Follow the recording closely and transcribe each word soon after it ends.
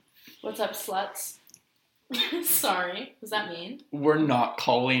What's up, sluts? Sorry, what does that mean? We're not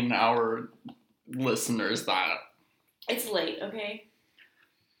calling our listeners that. It's late, okay?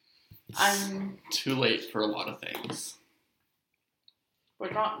 Too late for a lot of things.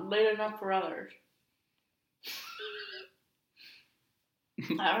 But not late enough for others.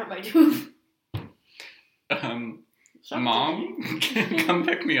 I hurt my tooth. Mom, come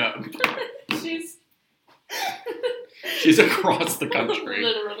pick me up. She's across the country.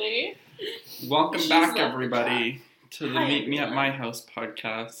 Literally. Welcome back, everybody, to the Meet Me at My House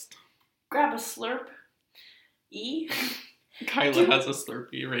podcast. Grab a slurp. Kyla has a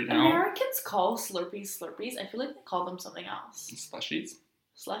Slurpee right now. Americans call Slurpees Slurpees. I feel like they call them something else. Slushies?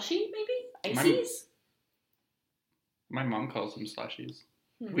 Slushy, maybe? Ices? My mom calls them slushies.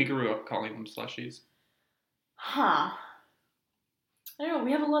 We grew up calling them slushies. Huh. I don't know,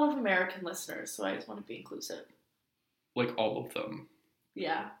 we have a lot of American listeners, so I just want to be inclusive. Like all of them.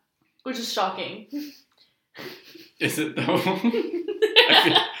 Yeah. Which is shocking. Is it though?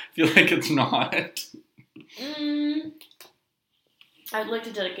 I feel like it's not. I'd like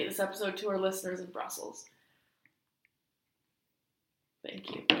to dedicate this episode to our listeners in Brussels.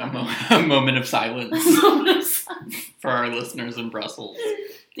 Thank you. A moment of silence. For our listeners in Brussels.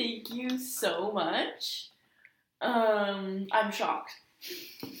 Thank you so much. I'm shocked.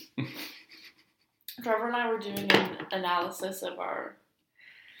 Trevor and I were doing an analysis of our...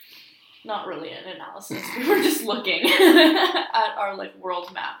 Not really an analysis. We were just looking at our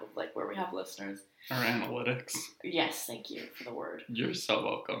world map of where we have listeners. Our analytics. Yes, thank you for the word. You're so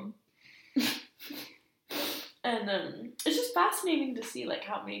welcome. And it's just fascinating to see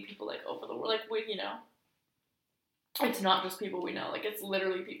how many people over the world, it's not just people we know, it's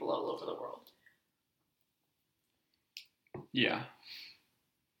literally people all over the world. Yeah.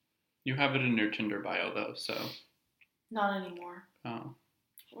 You have it in your Tinder bio though, so. Not anymore. Oh.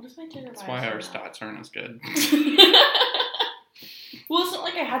 What is my Tinder bio? That's why our stats aren't as good. Well, it's not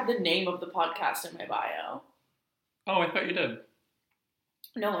like I had the name of the podcast in my bio. Oh, I thought you did.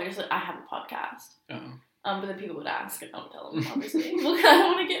 No, I just said I have a podcast. Oh. But then people would ask, and I would tell them, obviously. Look, I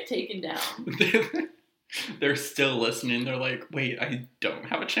don't want to get taken down. They're still listening. They're like, wait, I don't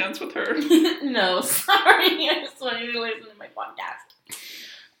have a chance with her? No, sorry. I just want you to listen to my podcast.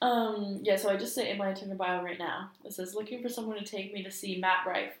 Yeah, so I just say in my Tinder bio right now, it says, looking for someone to take me to see Matt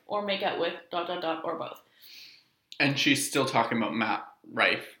Rife, or make out with, ... or both. And she's still talking about Matt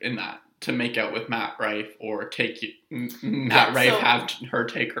Rife in that. To make out with Matt Rife, or take you... Matt Rife, have her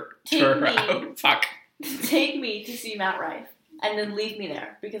take her out. Fuck. Take me to see Matt Rife, and then leave me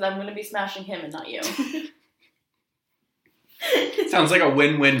there, because I'm going to be smashing him and not you. Sounds like a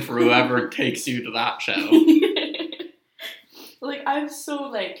win-win for whoever takes you to that show. I'm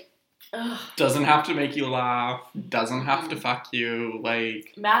so, ugh. Doesn't have to make you laugh, doesn't have to fuck you,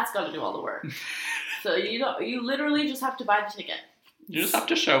 Matt's got to do all the work. So, you literally just have to buy the ticket. You just have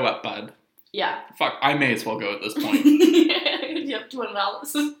to show up, bud. Yeah. Fuck, I may as well go at this point. You have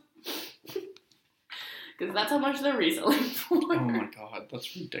 $200. Because that's how much they're reselling for. Oh my god,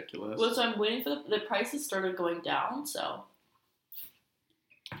 that's ridiculous. Well, so I'm waiting for the prices started going down, so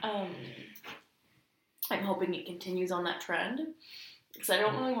I'm hoping it continues on that trend. Because I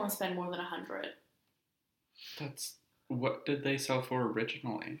don't really want to spend more than $100. What did they sell for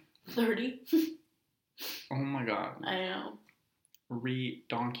originally? $30. Oh my god. I know.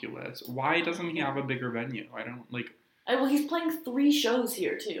 Redonkulous. Why doesn't he have a bigger venue? I don't well, he's playing 3 shows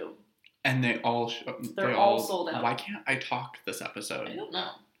here too. And they all they're all sold out. Why can't I talk this episode? I don't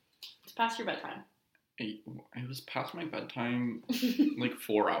know. It's past your bedtime. It was past my bedtime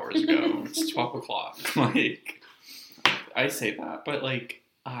 4 hours ago. It's 12 o'clock. I say that, but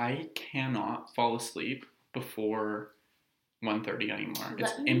I cannot fall asleep before 1:30 anymore.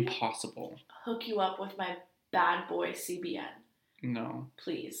 It's impossible. Hook you up with my bad boy CBN. No.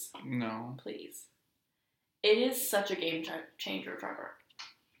 Please. No. Please. It is such a game changer, Trevor.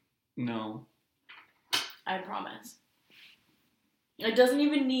 No. I promise. It doesn't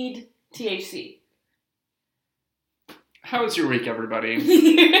even need THC. How was your week, everybody?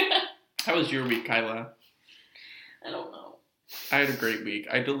 How was your week, Kyla? I don't know. I had a great week.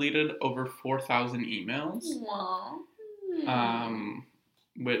 I deleted over 4,000 emails. Wow.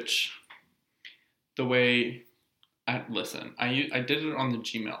 Which, the way... listen, I did it on the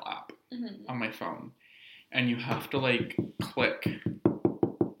Gmail app on my phone. And you have to, click...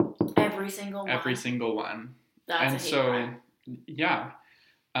 Every single one. That's a hate crime. Yeah.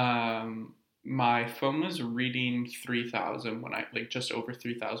 My phone was reading 3,000 when I, just over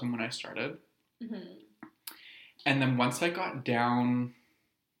 3,000 when I started. Mm-hmm. And then once I got down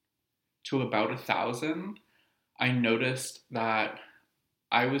to about 1,000, I noticed that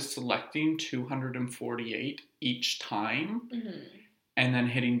I was selecting 248 each time Mm-hmm. and then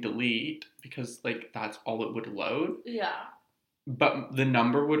hitting delete because, like, that's all it would load. Yeah. But the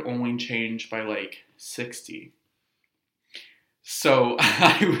number would only change by, like, 60. So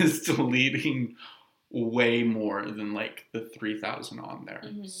I was deleting way more than, like, the 3,000 on there.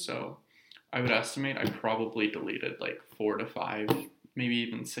 Mm-hmm. So I would estimate I probably deleted, like, 4 to 5, maybe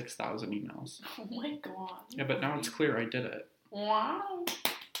even 6,000 emails. Oh my god. Yeah, but now it's clear I did it. Wow.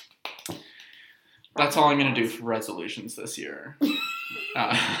 That's all I'm going to do for resolutions this year.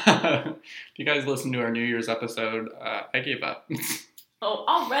 If you guys listened to our New Year's episode, I gave up. Oh,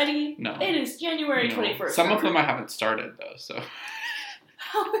 already? No. It is January 21st. Some of them I haven't started, though, so.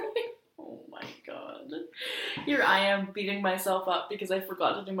 Oh my god. Here I am beating myself up because I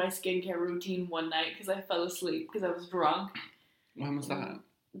forgot to do my skincare routine one night because I fell asleep because I was drunk. When was that?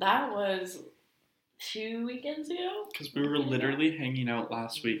 That was 2 weekends ago. Because we were literally hanging out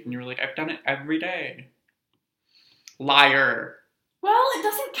last week and you were like, I've done it every day. Liar. Well, it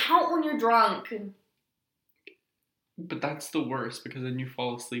doesn't count when you're drunk. But that's the worst because then you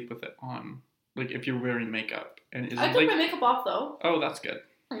fall asleep with it on. Like if you're wearing makeup. And isn't I took my makeup off though. Oh, that's good.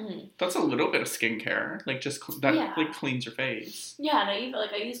 Mm-hmm. That's a little bit of skincare. Like just that Yeah. like cleans your face. Yeah, and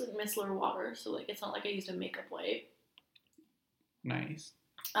I use like micellar water, so like it's not like I used a makeup wipe. Nice.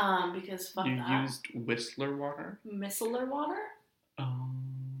 Because fuck you that. used Whistler water? Micellar water?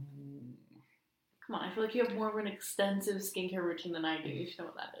 Come on, I feel like you have more of an extensive skincare routine than I do. You should know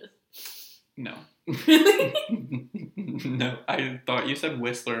what that is. No. Really? No, I thought you said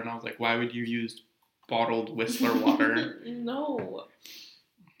Whistler, and I was like, why would you use bottled Whistler water? No.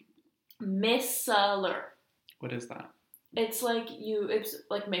 Micellar. What is that? It's like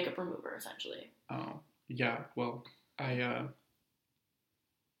makeup remover, essentially. Oh, yeah, well,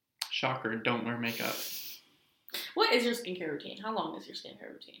 shocker, don't wear makeup. What is your skincare routine? How long is your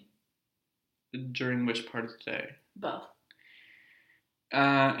skincare routine? During which part of the day? Both.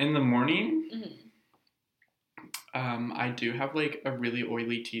 In the morning, Mm-hmm. I do have, like, a really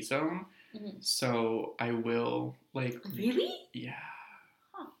oily T-zone, so I will, like... Really? Yeah.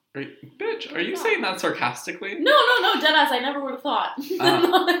 Huh. Bitch, are you saying that sarcastically? No, deadass, I never would have thought.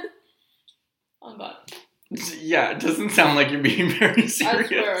 Oh, God. Yeah, it doesn't sound like you're being very serious. I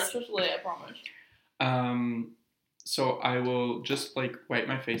swear, especially, I promise. So I will just, like, wipe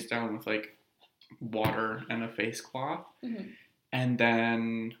my face down with, like, water and a face cloth, and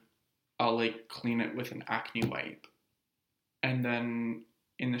then I'll, like, clean it with an acne wipe. And then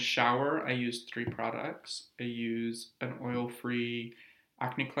in the shower, I use 3 products. I use an oil-free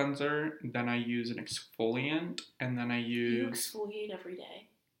acne cleanser, then I use an exfoliant, and then I use... You exfoliate every day?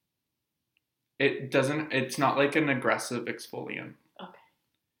 It's not like an aggressive exfoliant. Okay.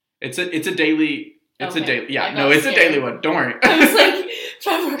 It's a daily... It's okay. a daily... Yeah, no, it's a daily one. Don't worry. I was like,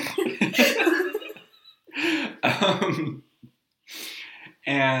 Trevor.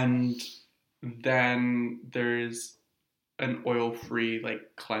 And then there's an oil-free,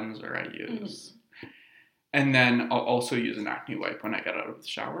 like, cleanser I use. And then I'll also use an acne wipe when I get out of the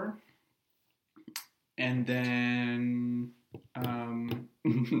shower. And then...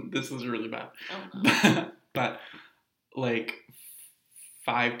 this is really bad. Oh, no. But, like,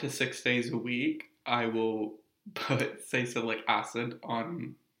 5 to 6 days a week, I will put salicylic acid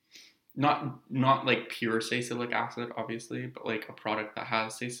on... Not like pure salicylic acid, obviously, but like a product that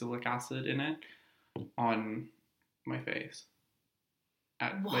has salicylic acid in it on my face.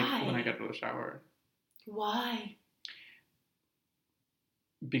 Why? Like when I get out of the shower. Why?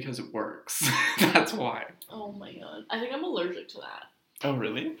 Because it works. That's why. Oh my god. I think I'm allergic to that. Oh,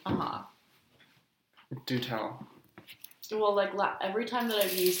 really? Uh-huh. Do tell. Well, like every time that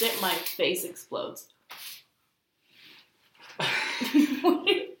I've used it, my face explodes.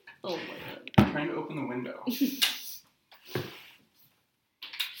 Oh my god. I'm trying to open the window.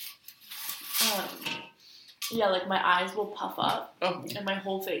 Yeah, like my eyes will puff up. Oh. And my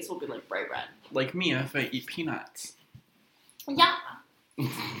whole face will be like bright red. Like me if I eat peanuts. Yeah.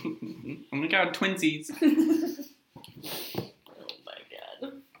 Oh my god, twinsies. Oh my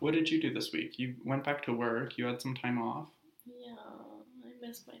god. What did you do this week? You went back to work. You had some time off. Yeah, I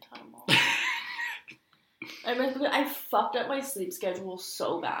missed my time off. I fucked up my sleep schedule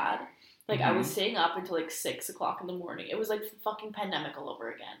so bad. Like, I was staying up until, like, 6 o'clock in the morning. It was, like, the fucking pandemic all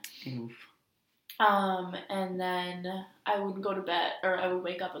over again. Oof. And then I would go to bed, or I would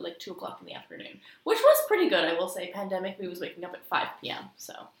wake up at, like, 2 o'clock in the afternoon. Which was pretty good, I will say. Pandemic, we was waking up at 5 p.m.,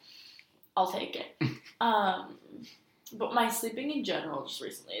 so I'll take it. But my sleeping in general just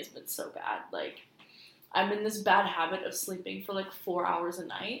recently has been so bad. Like, I'm in this bad habit of sleeping for, like, 4 hours a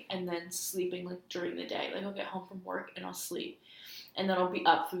night and then sleeping, like, during the day. Like, I'll get home from work and I'll sleep. and then I'll be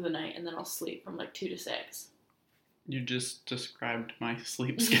up through the night, and then I'll sleep from like 2 to 6. You just described my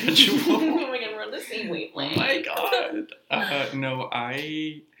sleep schedule. Oh my god, we're on the same wavelength. Oh my god. No,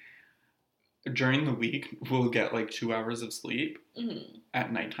 I during the week will get like 2 hours of sleep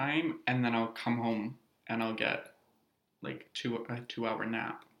at nighttime, and then I'll come home and I'll get like a 2-hour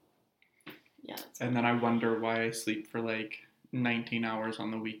nap. Yeah. And then I wonder why I sleep for like 19 hours on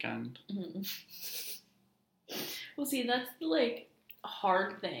the weekend. Well, see, that's the like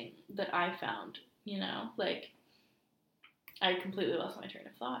hard thing that I found, you know? Like, I completely lost my train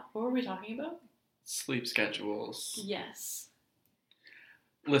of thought. What were we talking about? Sleep schedules. Yes.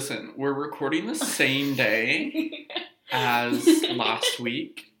 Listen, we're recording the same day as last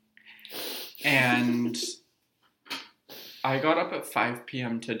week, and I got up at 5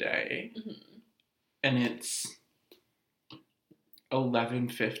 p.m. today, and it's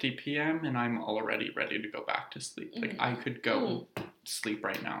 11:50 p.m. and I'm already ready to go back to sleep. Like, I could go sleep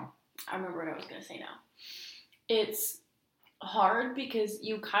right now. I remember what I was going to say now. It's hard because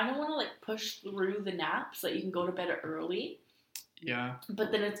you kind of want to, like, push through the nap so that you can go to bed early. Yeah.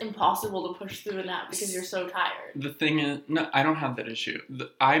 But then it's impossible to push through the nap because you're so tired. The thing is, no, I don't have that issue.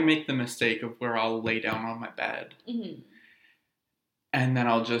 I make the mistake of where I'll lay down on my bed. And then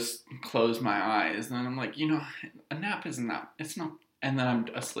I'll just close my eyes. And then I'm like, a nap isn't that. It's not. And then I'm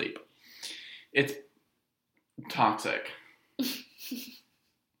asleep. It's toxic.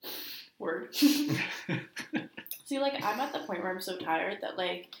 Word. See, like, I'm at the point where I'm so tired that,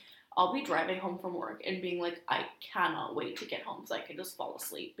 like, I'll be driving home from work and being like, I cannot wait to get home so I can just fall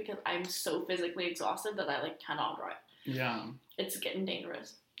asleep because I'm so physically exhausted that I, like, cannot drive. Yeah. It's getting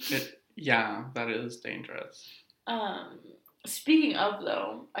dangerous. Yeah, that is dangerous. Speaking of,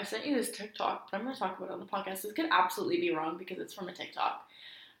 though, I sent you this TikTok, but I'm going to talk about it on the podcast. This could absolutely be wrong because it's from a TikTok.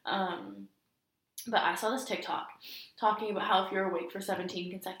 But I saw this TikTok talking about how if you're awake for 17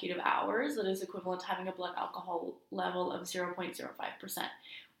 consecutive hours, that is equivalent to having a blood alcohol level of 0.05%,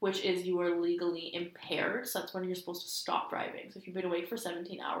 which is you are legally impaired. So that's when you're supposed to stop driving. So if you've been awake for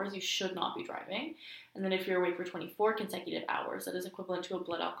 17 hours, you should not be driving. And then if you're awake for 24 consecutive hours, that is equivalent to a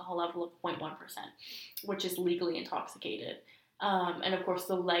blood alcohol level of 0.1%, which is legally intoxicated. And of course,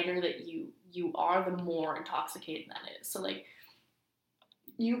 the lighter that you are, the more intoxicated that is. So, like,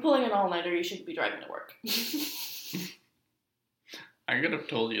 you pulling an all-nighter, you shouldn't be driving to work. I could have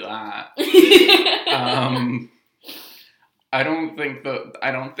told you that. I don't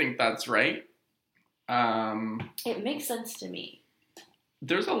think that's right. It makes sense to me.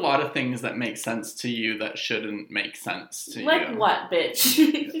 There's a lot of things that make sense to you that shouldn't make sense to you. Like what, bitch?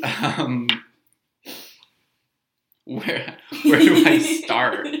 Where do I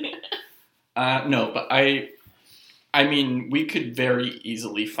start? No, but I mean, we could very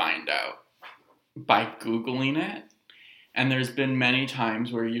easily find out by Googling it. And there's been many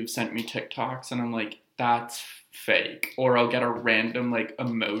times where you've sent me TikToks and I'm like, that's fake. Or I'll get a random, like,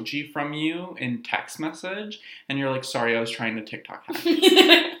 emoji from you in text message and you're like, sorry, I was trying to TikTok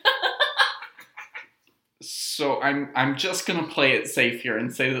hack. So I'm just going to play it safe here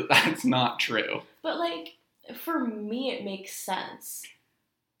and say that that's not true. But, like, for me, it makes sense.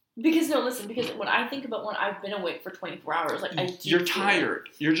 Because, no, listen, because when I think about when I've been awake for 24 hours, like, You're tired.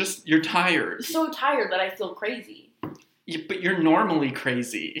 You're tired. So tired that I feel crazy. But you're normally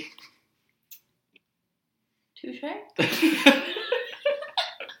crazy. Touche?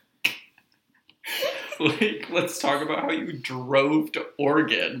 Like, let's talk about how you drove to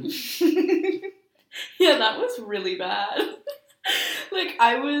Oregon. Yeah, that was really bad. Like,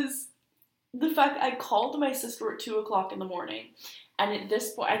 the fact I called my sister at 2 o'clock in the morning, and at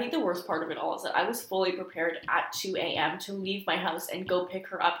this point, I think the worst part of it all is that I was fully prepared at 2 a.m. to leave my house and go pick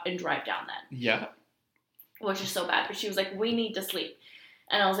her up and drive down then. Yeah. Which is so bad, because she was like, we need to sleep.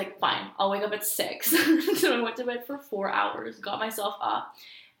 And I was like, fine, I'll wake up at 6. So I went to bed for 4 hours, got myself up,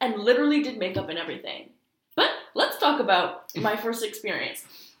 and literally did makeup and everything. But let's talk about my first experience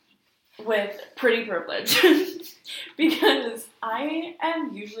with pretty privilege. Because I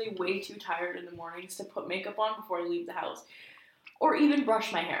am usually way too tired in the mornings to put makeup on before I leave the house. Or even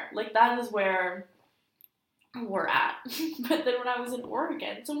brush my hair. Like, that is where we're at. But then when I was in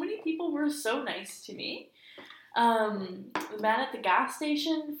Oregon, so many people were so nice to me. The man at the gas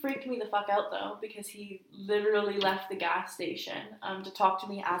station freaked me the fuck out, though, because he literally left the gas station to talk to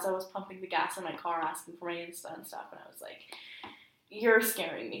me as I was pumping the gas in my car, asking for my Insta and stuff, and I was like, you're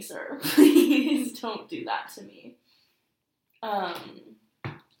scaring me, sir. Please don't do that to me. But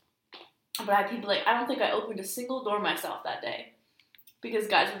I had people like, I don't think I opened a single door myself that day, because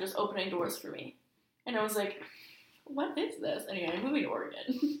guys were just opening doors for me. And I was like, what is this? Anyway, I'm moving to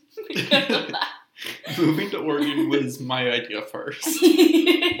Oregon because of that. Moving to Oregon was my idea first.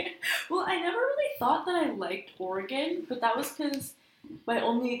 Well, I never really thought that I liked Oregon, but that was because my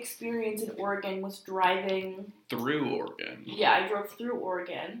only experience in Oregon was driving Through Oregon. Yeah, I drove through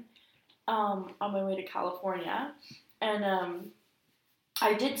Oregon on my way to California, and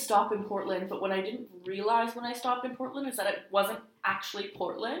I did stop in Portland, but what I didn't realize when I stopped in Portland is that it wasn't actually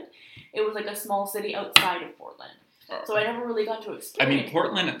Portland. It was like a small city outside of Portland. So I never really got to experience. I mean,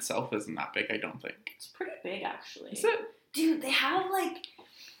 Portland itself isn't that big, I don't think. It's pretty big, actually. Is it? Dude, they have like...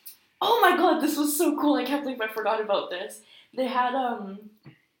 Oh my god, this was so cool. I can't believe I forgot about this. They had,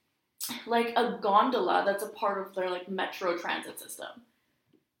 like, a gondola that's a part of their, like, metro transit system.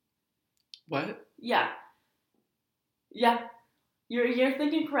 What? Yeah. Yeah. You're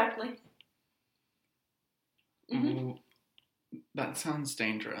thinking correctly. Mm-hmm. That sounds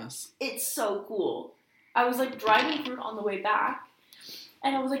dangerous. It's so cool. I was like driving through it on the way back,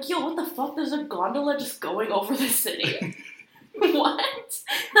 and I was like, yo, what the fuck? There's a gondola just going over the city? What?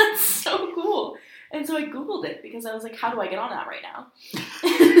 That's so cool. And so I Googled it because I was like, how do I get on that right now?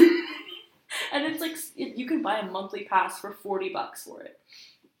 And it's like, you can buy a monthly pass for $40 for it.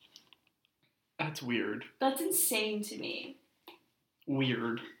 That's weird. That's insane to me.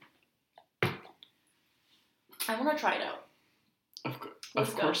 Weird. I want to try it out.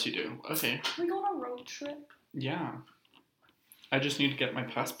 Of course you do. Okay. Can we go on a road trip? Yeah. I just need to get my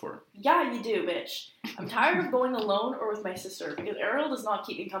passport. Yeah, you do, bitch. I'm tired of going alone or with my sister because Ariel does not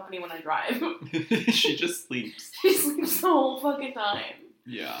keep me company when I drive. She just sleeps. She sleeps the whole fucking time.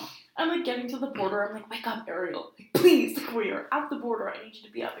 Yeah. I'm like getting to the border. I'm like, wake up, Ariel. Like, please, we are at the border. I need you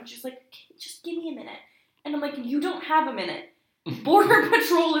to be up. And she's like, just give me a minute. And I'm like, you don't have a minute. Border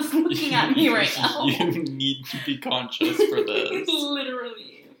Patrol is looking at me right now. You need to be conscious for this.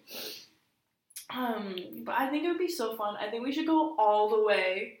 Literally. But I think it would be so fun. I think we should go all the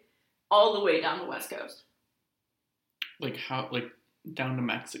way down the West Coast. Like how? Like down to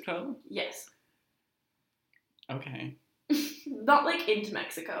Mexico? Yes. Okay. Not like into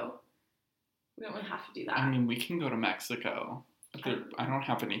Mexico. We don't really have to do that. I mean, we can go to Mexico. I don't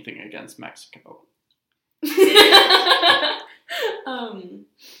have anything against Mexico.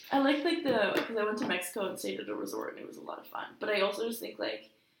 I like because I went to Mexico and stayed at a resort and it was a lot of fun. But I also just think like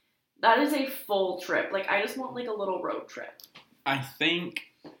that is a full trip. Like I just want like a little road trip. I think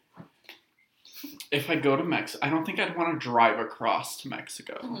if I go to Mexico, I don't think I'd want to drive across to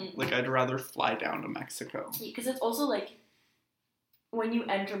Mexico. Mm-hmm. Like I'd rather fly down to Mexico. Because it's also like when you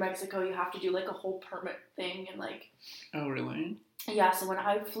enter Mexico, you have to do like a whole permit thing and like. Oh really? Yeah, so when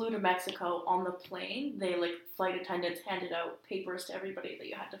I flew to Mexico on the plane, they, like, flight attendants handed out papers to everybody that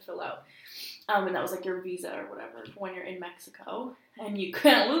you had to fill out. And that was, like, your visa or whatever for when you're in Mexico. And you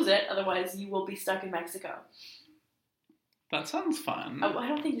can't lose it, otherwise you will be stuck in Mexico. That sounds fun. I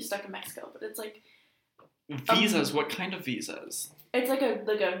don't think you're stuck in Mexico, but it's, like... Visas? What kind of visas? It's, like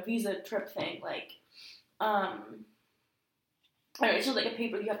a visa trip thing, like... It's just, like, a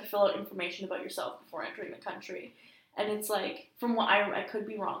paper you have to fill out information about yourself before entering the country. And it's like, from what I could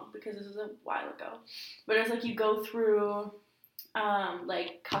be wrong because this was a while ago, but it's like you go through,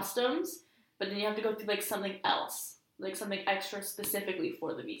 like customs, but then you have to go through like something else, like something extra specifically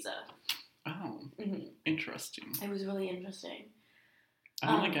for the visa. Oh, Interesting. It was really interesting. I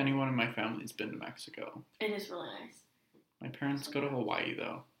don't think anyone in my family's been to Mexico. It is really nice. My parents go to Hawaii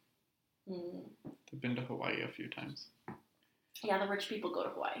though. They've been to Hawaii a few times. Yeah, the rich people go to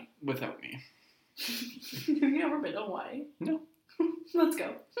Hawaii. Without me. Have you ever been to Hawaii? No. Let's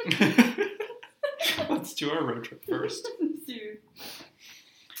go. Let's do our road trip first. Dude.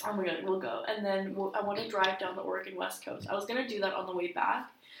 Oh my god, we'll go. And then I want to drive down the Oregon West Coast. I was going to do that on the way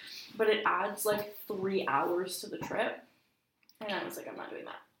back, but it adds like 3 hours to the trip. And I was like, I'm not doing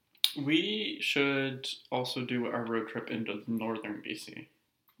that. We should also do our road trip into northern BC.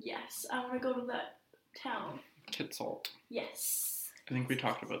 Yes, I want to go to that town. Kitsault. Yes. I think we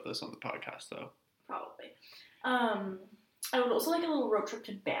talked about this on the podcast, though. Probably. I would also like a little road trip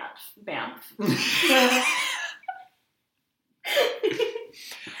to Banff.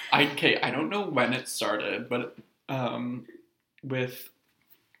 I don't know when it started, but with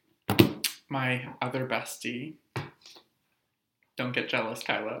my other bestie, don't get jealous,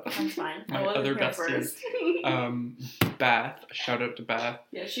 Kyla. I'm fine. My other bestie, Beth. Shout out to Beth.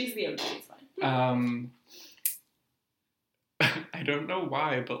 Yeah, she's the OG. It's fine. I don't know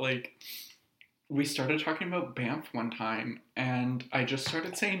why, but like we started talking about Banff one time, and I just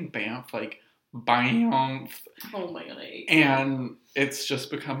started saying Banff like Banff. Oh my god! And it's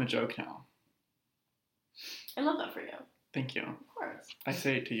just become a joke now. I love that for you. Thank you. Of course. I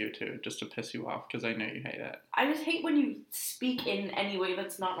say it to you too, just to piss you off, because I know you hate it. I just hate when you speak in any way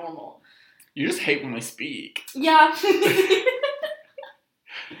that's not normal. You just hate when I speak. Yeah.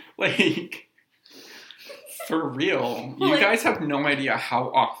 Like, for real. Well, You like, guys have no idea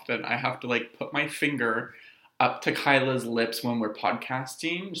how often I have to, like, put my finger up to Kyla's lips when we're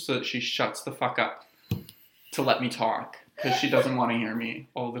podcasting so that she shuts the fuck up to let me talk. Because she doesn't want to hear me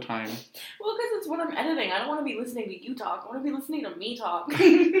all the time. well, because it's what I'm editing. I don't want to be listening to you talk. I want to be listening to me talk.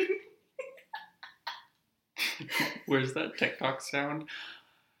 Where's that TikTok sound?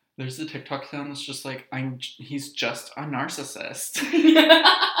 There's the TikTok sound that's just like, he's just a narcissist.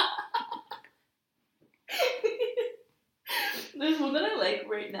 There's one that I like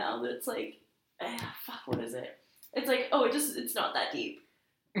right now that's like, fuck, what is it? It's like, it's not that deep.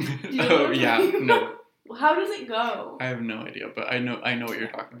 Oh, yeah, no. How does it go? I have no idea, but I know what you're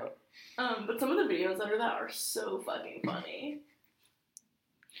talking about. But some of the videos under that are so fucking funny.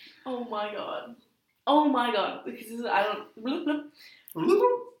 Oh my god. Because I don't... Bloop, bloop.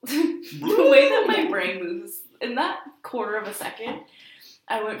 The way that my brain moves, in that quarter of a second,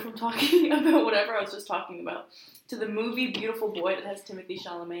 I went from talking about whatever I was just talking about to the movie Beautiful Boy that has Timothée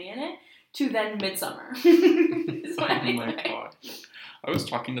Chalamet in it, to then Midsummer. Oh my god. I was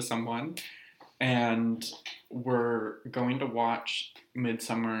talking to someone, and we're going to watch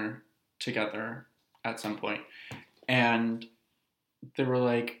Midsummer together at some point, and they were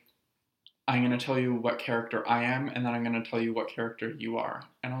like, I'm going to tell you what character I am, and then I'm going to tell you what character you are.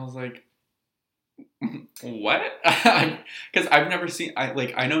 And I was like, what? Because I've never seen,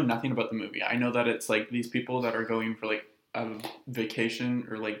 I know nothing about the movie. I know that it's like these people that are going for like a vacation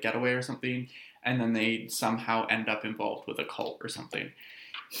or like getaway or something, and then they somehow end up involved with a cult or something.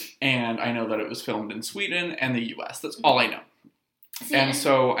 And I know that it was filmed in Sweden and the US. That's all I know. And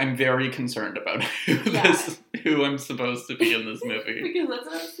so I'm very concerned about who I'm supposed to be in this movie. Because that's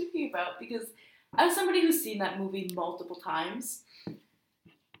what I was thinking about. Because as somebody who's seen that movie multiple times,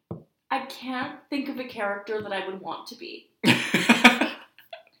 I can't think of a character that I would want to be.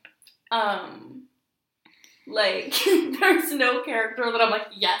 Like, there's no character that I'm like,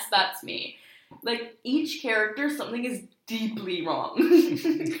 yes, that's me. Like, each character, something is deeply wrong.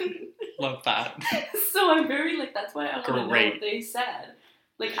 Love that. So I'm very, like, that's why I want to know Great. what they said.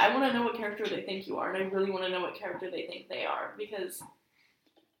 Like, I want to know what character they think you are, and I really want to know what character they think they are, because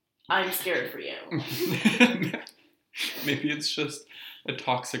I'm scared for you. Maybe it's just a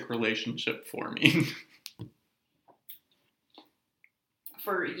toxic relationship for me.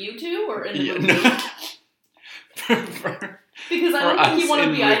 For you two, or in the movie? No. Because I don't think you want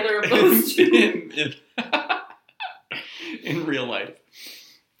to be either of those two. In real life.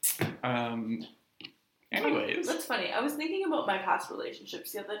 Anyways. That's funny. I was thinking about my past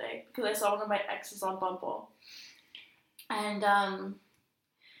relationships the other day, because I saw one of my exes on Bumble. And,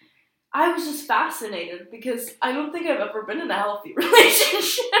 I was just fascinated, because I don't think I've ever been in a healthy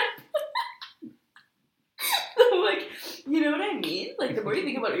relationship. Like, you know what I mean? Like, the more you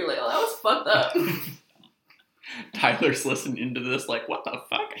think about it, you're like, oh, that was fucked up. Tyler's listening to this like, what the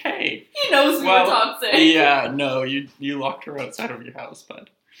fuck? Hey. He knows we were toxic. Yeah, no, you locked her outside of your house, bud.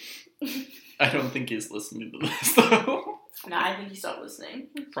 I don't think he's listening to this, though. Nah, I think he stopped listening.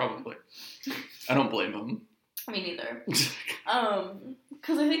 Probably. I don't blame him. Me neither.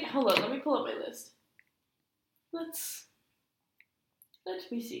 Because I think, hold on, let me pull up my list. Let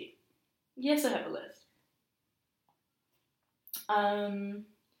me see. Yes, I have a list.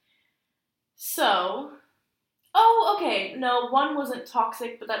 Okay, no, one wasn't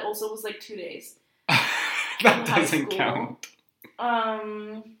toxic, but that also was like 2 days. That doesn't count.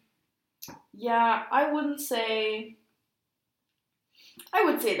 Yeah, I would say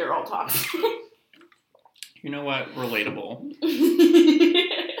they're all toxic. You know what? Relatable.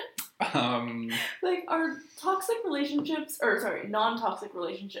 Like, are toxic relationships, non-toxic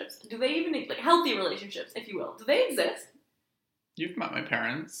relationships, do they even, like, healthy relationships, if you will, do they exist? You've met my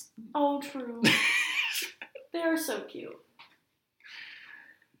parents. Oh, true. They are so cute.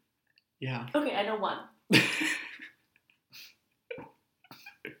 Yeah. Okay, I know one.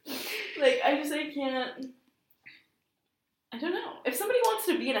 Like, I can't... I don't know. If somebody wants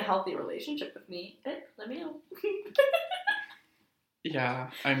to be in a healthy relationship with me, let me know.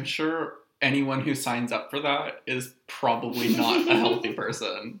 Yeah, I'm sure anyone who signs up for that is probably not a healthy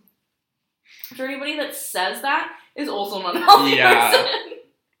person. I'm sure anybody that says that is also not a healthy person.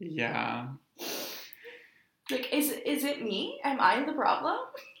 Yeah. Like, is it me? Am I the problem?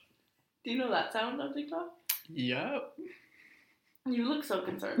 Do you know that sound on TikTok? Yep. You look so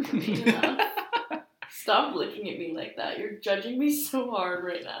concerned for me, you know? Stop looking at me like that. You're judging me so hard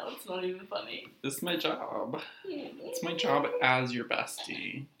right now. It's not even funny. This is my job. It's my job as your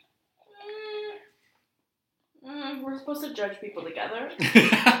bestie. We're supposed to judge people together,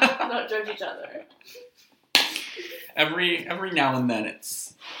 not judge each other. Every now and then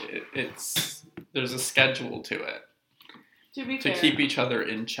it's there's a schedule to it. To be fair, keep each other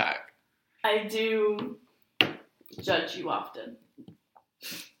in check. I do judge you often.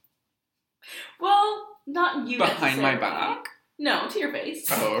 Well, not you behind my back. No, to your face.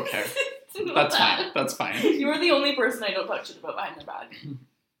 Oh, okay. That's fine. That's fine. You're the only person I don't talk shit about behind their back.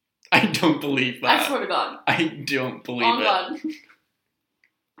 I don't believe that. I swear to God. I don't believe it. God.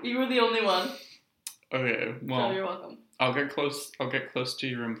 You were the only one. Okay, well. So you're welcome. I'll get close to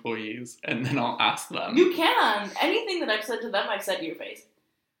your employees, and then I'll ask them. You can. Anything that I've said to them, I've said to your face.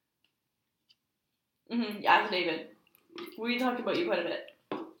 Yeah, David. We talked about you quite a bit.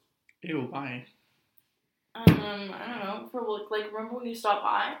 Ew, why? I don't know. For like, remember when you stopped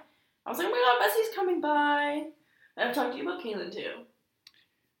by? I was like, oh my God, Bessie's coming by. And I've talked to you about Kaylin too.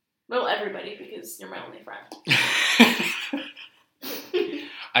 Well, everybody, because you're my only friend.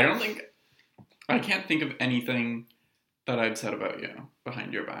 I can't think of anything that I've said about you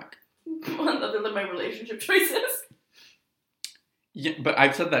behind your back. Other than my relationship choices. Yeah, but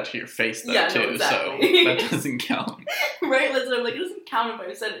I've said that to your face though, too, exactly. so that doesn't count. Right? That's what I'm like, it doesn't count if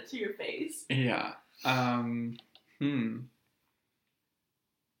I said it to your face. Yeah.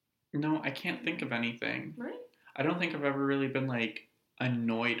 No, I can't think of anything. Right? I don't think I've ever really been, like,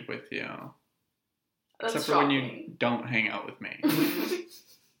 annoyed with you. That's except for when you don't hang out with me.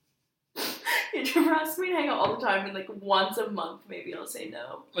 You never ask me to hang out all the time, and like once a month maybe I'll say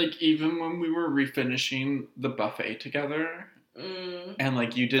no. Like even when we were refinishing the buffet together, and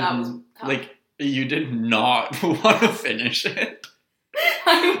like you did not want to finish it.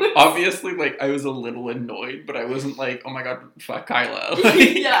 Obviously, like I was a little annoyed, but I wasn't like, oh my God, fuck Kyla.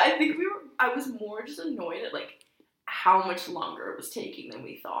 Like, yeah, I think I was more just annoyed at like how much longer it was taking than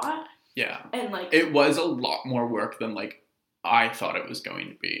we thought. Yeah, and like it was a lot more work than like I thought it was going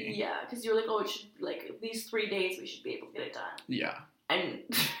to be. Yeah, because you're like, oh, it should, like, these 3 days we should be able to get it done. Yeah. And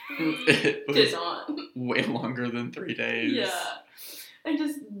it was not. Way longer than 3 days. Yeah. And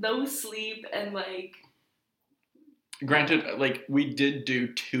just no sleep and, like... Granted, like, we did do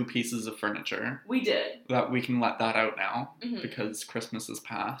 2 pieces of furniture. We did. That we can let that out now, because Christmas is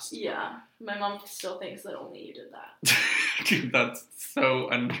past. Yeah. My mom still thinks that only you did that. Dude, that's so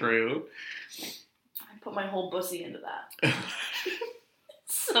untrue. Put my whole pussy into that.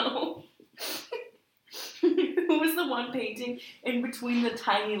 So, who was the one painting in between the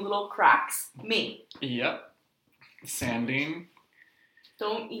tiny little cracks? Me. Yep. Sanding.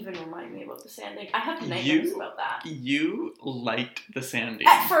 Don't even remind me about the sanding. I have nightmares about that. You liked the sanding.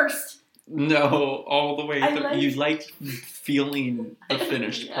 At first. No, all the way through. You liked feeling the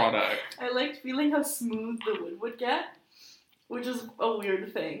finished product. I liked feeling how smooth the wood would get, which is a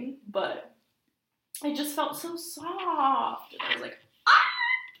weird thing, but... it just felt so soft. And I was like, ah!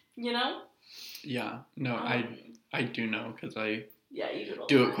 You know? Yeah. No, I do know because I you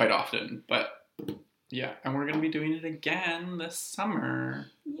do it quite often. But yeah, and we're going to be doing it again this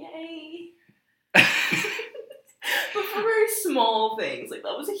summer. Yay. But for very small things. Like,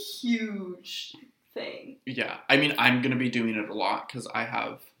 that was a huge thing. Yeah. I mean, I'm going to be doing it a lot because I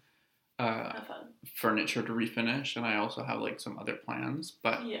have furniture to refinish. And I also have, like, some other plans.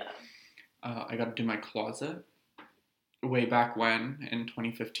 But... yeah. I got to do my closet way back when, in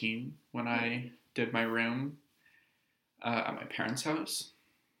 2015, when I did my room at my parents' house.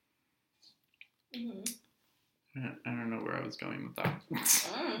 I don't know where I was going with that.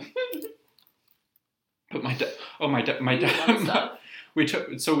 But my dad, we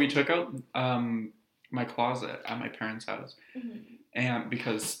took out my closet at my parents' house, and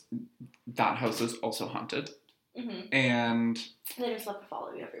because that house is also haunted. And they just love to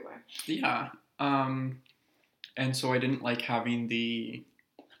follow you everywhere. Yeah. And so I didn't like having the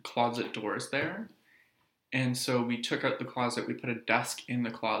closet doors there. And so we took out the closet, we put a desk in the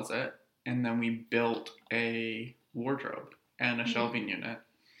closet, and then we built a wardrobe and a shelving unit.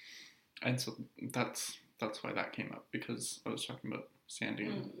 And so that's why that came up, because I was talking about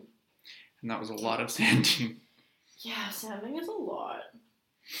sanding. And that was a lot of sanding. Yeah, sanding is a lot.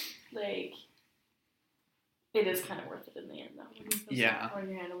 Like... it is kind of worth it in the end, though. Yeah. Pouring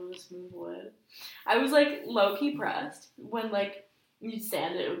your hand over the smooth wood. I was, like, low-key pressed when, like, you'd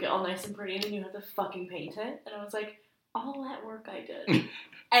sand it, it would get all nice and pretty, and then you have to fucking paint it. And I was like, all that work I did.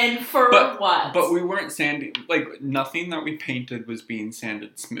 And for what? But we weren't sanding, like, nothing that we painted was being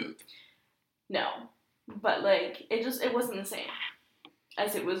sanded smooth. No. But, like, it wasn't the same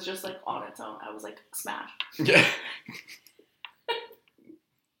as it was just, like, on its own. I was like, smash. Yeah.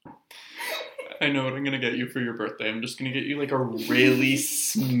 I know what I'm going to get you for your birthday. I'm just going to get you, like, a really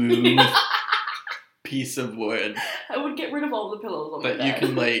smooth piece of wood I would get rid of all the pillows on my that bed. you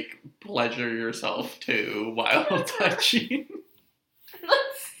can, like, pleasure yourself to while touching.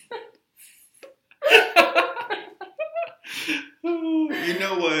 You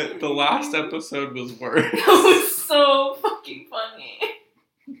know what? The last episode was worse. That was so fucking funny.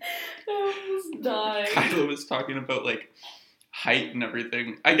 I almost died. Kyla was talking about, like, height and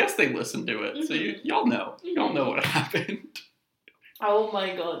everything. I guess they listened to it, so y'all know. Y'all know what happened. Oh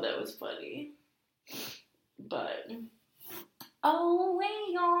my god, that was funny. But oh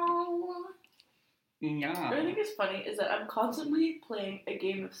Yeah. what I think is funny is that I'm constantly playing a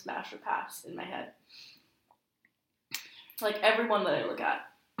game of Smash or Pass in my head. Like everyone that I look at.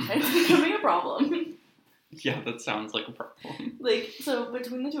 And it's becoming a problem. Yeah, that sounds like a problem. Like, so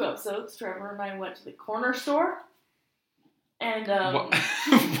between the two episodes, Trevor and I went to the corner store. And,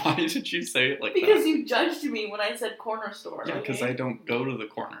 Why did you say it like that? because you judged me when I said corner store. Yeah, because I don't go to the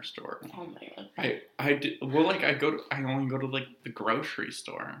corner store. Oh my god. I do, well, like, I only go to, like, the grocery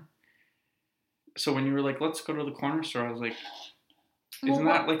store. So when you were like, let's go to the corner store, I was like, isn't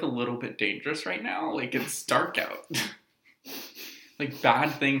that, like, a little bit dangerous right now? Like, it's dark out. Like,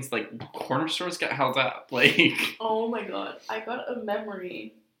 bad things, like, corner stores get held up. Like, Oh my god. I got a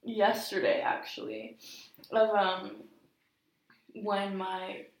memory yesterday, actually, of, when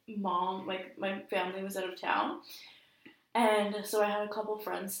my mom, like, my family was out of town. And so I had a couple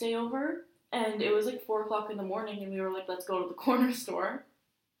friends stay over. And it was, like, 4 o'clock in the morning. And we were like, let's go to the corner store.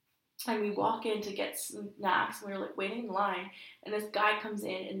 And we walk in to get snacks. And we were, like, waiting in line. And this guy comes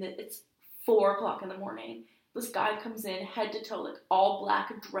in. And it's 4 o'clock in the morning. This guy comes in, head to toe, like, all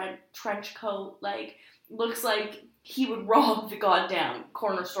black, trench coat, like, looks like he would rob the goddamn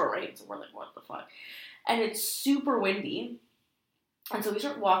corner store, right? So we're like, what the fuck? And it's super windy. And so we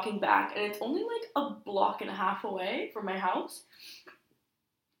start walking back, and it's only, like, a block and a half away from my house.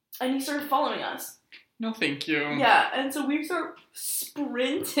 And he started following us. no thank you. Yeah, and so we start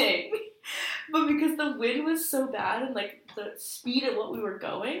sprinting. But because the wind was so bad and, like, the speed at what we were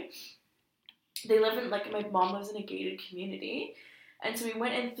going... They live in, like, my mom lives in a gated community, and so we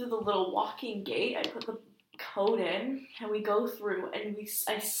went in through the little walking gate. I put the code in, and we go through, and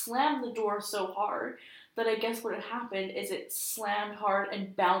I slammed the door so hard that I guess what had happened is it slammed hard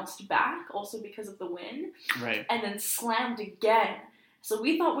and bounced back, also because of the wind, Right. and then slammed again. So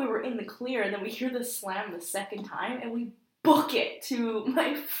we thought we were in the clear, and then we hear the slam the second time, and we book it to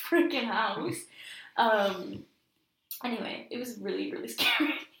my freaking house. Anyway, it was really, really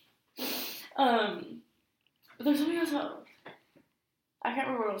scary. But there's something else about... I can't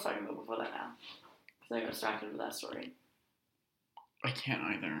remember what I was talking about before that now. Because I got distracted with that story. I can't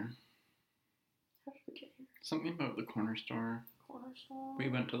either. How did we get here? Something about the corner store. Corner store? We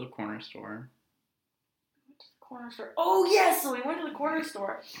went to the corner store. Corner store. Oh, yes! So we went to the corner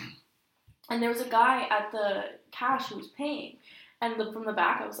store. And there was a guy at the cash who was paying. And from the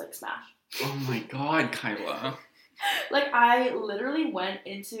back, I was like, Smash. Oh my god, Kyla. Like, I literally went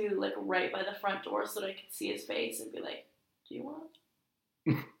into, like, right by the front door so that I could see his face and be like, do you want?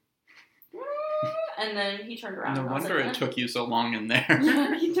 And then he turned around. No and I was wonder like, it took you so long in there.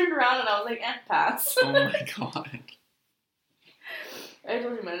 Yeah, he turned around and I was like, pass. Oh my god. I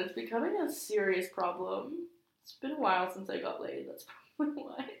told you, man, it's becoming a serious problem. It's been a while since I got laid. That's probably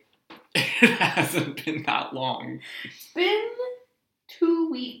why. It hasn't been that long. It's been 2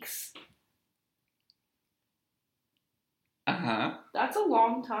 weeks. Uh-huh. That's a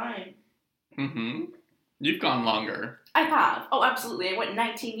long time. Mm-hmm. You've gone longer. I have. Oh, absolutely. I went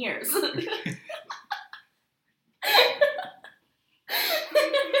 19 years.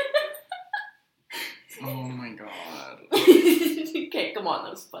 Oh my god. Okay, come on.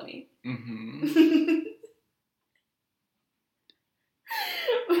 That was funny. Mm-hmm.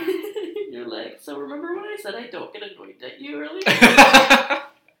 You're like, so remember when I said I don't get annoyed at you earlier? I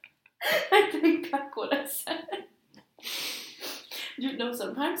take back what I said. You know,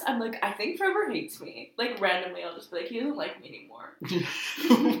 sometimes I'm like, I think Trevor hates me. Like, randomly, I'll just be like, he doesn't like me anymore.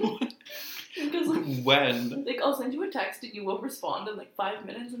 Because, like, when? Like, I'll send you a text and you won't respond in, like, 5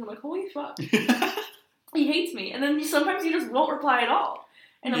 minutes, and I'm like, holy fuck. He hates me. And then sometimes you just won't reply at all.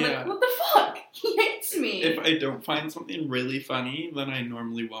 And I'm like, what the fuck? He hates me. If I don't find something really funny, then I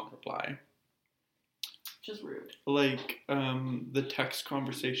normally won't reply. Just rude. Like, the text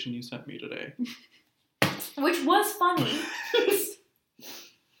conversation you sent me today. Which was funny.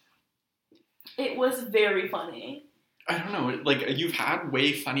 It was very funny. I don't know, like, you've had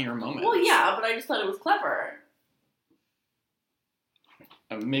way funnier moments. Well, yeah, but I just thought it was clever.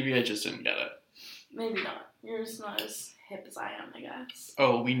 Maybe I just didn't get it. Maybe not. You're just not as hip as I am, I guess.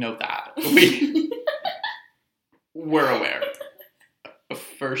 Oh, we know that. We're aware.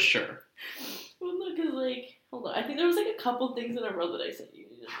 For sure. Well, look, because on. I think there was like a couple things in a row that I sent you.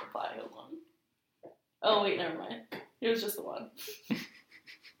 You didn't reply. Hold on. Oh wait, never mind. It was just the one.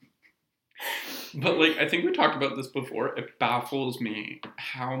 But, like, I think we talked about this before. It baffles me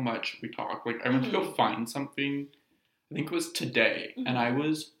how much we talk. Like, I went to go find something, I think it was today, and I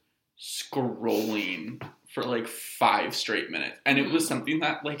was scrolling for, like, 5 straight minutes. And it was something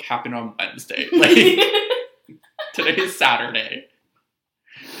that, like, happened on Wednesday. Like, today is Saturday.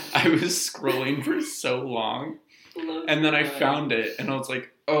 I was scrolling for so long. And then I found it, and I was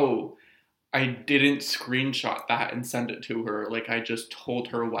like, oh, I didn't screenshot that and send it to her. Like, I just told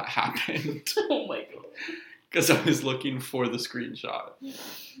her what happened. Oh my god. Because I was looking for the screenshot.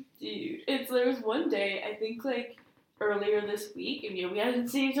 Dude, there was one day, I think, like, earlier this week, and, we hadn't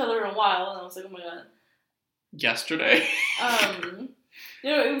seen each other in a while, and I was like, oh my god. Yesterday?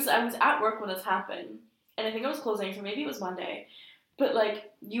 I was at work when this happened, and I think I was closing, so maybe it was Monday, but,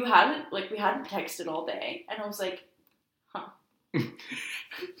 like, we hadn't texted all day, and I was like, huh.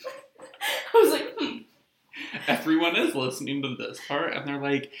 I was like, Everyone is listening to this part, and they're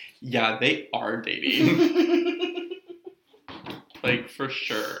like, yeah, they are dating. Like, for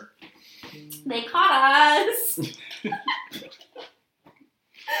sure. They caught us!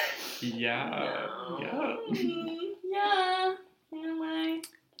 Yeah. No. Yeah. Anyway.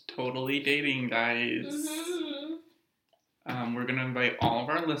 Totally dating, guys. We're gonna invite all of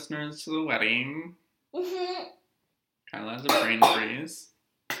our listeners to the wedding. Kyla has a brain freeze.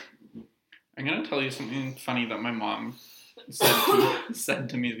 I'm gonna tell you something funny that my mom said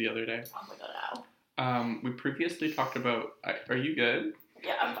to me the other day. Oh my god, ow. We previously talked about... Are you good?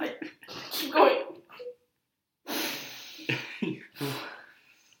 Yeah, I'm fine. Keep going.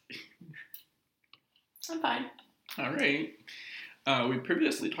 I'm fine. All right. We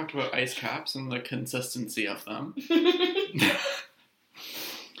previously talked about ice caps and the consistency of them.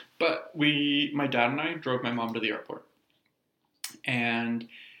 But my dad and I drove my mom to the airport. And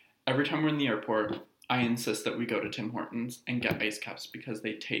every time we're in the airport, I insist that we go to Tim Hortons and get ice caps because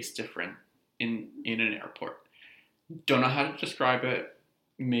they taste different in an airport. Don't know how to describe it.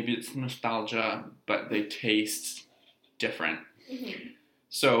 Maybe it's nostalgia, but they taste different. Mm-hmm.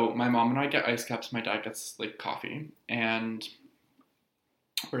 So my mom and I get ice caps. My dad gets, like, coffee. And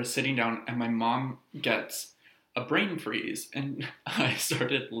we're sitting down, and my mom gets a brain freeze. And I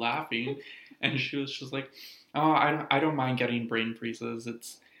started laughing, and she was just like, oh, I don't mind getting brain freezes.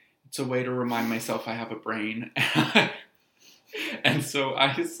 It's a way to remind myself I have a brain. And so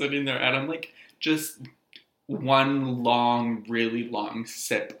I was sitting there, and I'm like, just one really long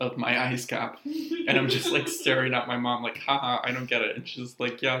sip of my ice cap. And I'm just, like, staring at my mom like, haha, I don't get it. And she's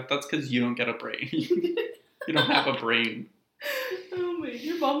like, yeah, that's because you don't get a brain. You don't have a brain. Oh my,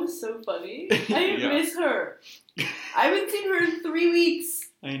 your mom is so funny. I miss her. I haven't seen her in 3 weeks.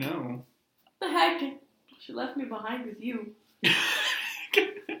 I know. What the heck? She left me behind with you.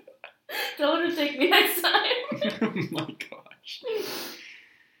 Tell her to take me next time. Oh my gosh.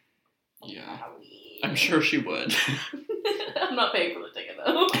 Yeah. I'm sure she would. I'm not paying for the ticket,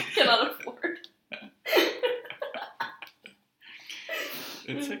 though. Cannot afford.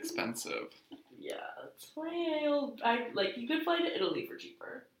 It's expensive. Yeah, that's why you could fly to Italy for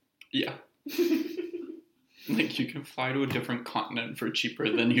cheaper. Yeah. Like, you can fly to a different continent for cheaper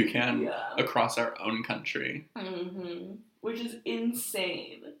than you can across our own country. Mm-hmm. Which is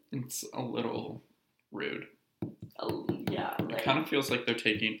insane. It's a little rude. Yeah. It kind of feels like they're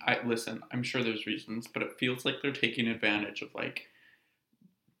taking... Listen, I'm sure there's reasons, but it feels like they're taking advantage of, like,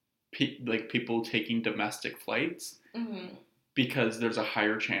 people taking domestic flights because there's a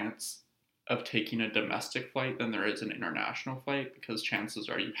higher chance of taking a domestic flight than there is an international flight, because chances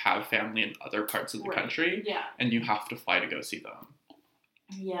are you have family in other parts of the country and you have to fly to go see them.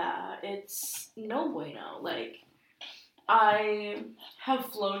 Yeah, it's no bueno. Like, I have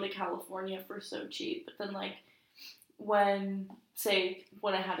flown to California for so cheap, but then, like, when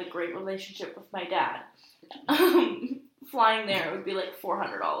I had a great relationship with my dad, flying there would be like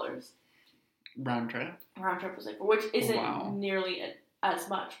 $400. Round trip? Round trip was like, which isn't nearly as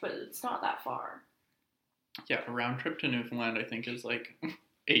much, but it's not that far. Yeah, a round trip to Newfoundland, I think, is like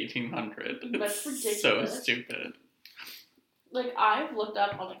 $1,800. That's ridiculous. So stupid. Like, I've looked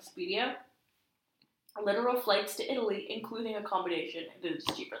up on Expedia literal flights to Italy, including accommodation, and it is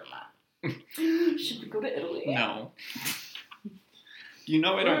cheaper than that. Should we go to Italy? No. You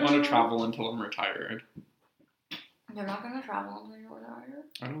know I don't want to travel until I'm retired. You're not going to travel until you're retired?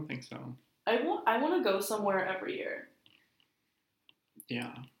 I don't think so. I want to go somewhere every year.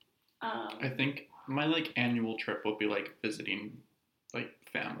 Yeah. I think my, like, annual trip will be, like, visiting, like,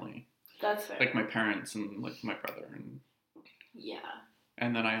 family. That's fair. Like, my parents and, like, my brother and... Yeah.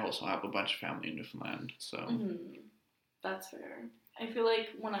 And then I also have a bunch of family in Newfoundland, so. Mm-hmm. That's fair. I feel like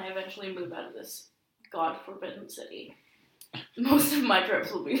when I eventually move out of this God-forbidden city, most of my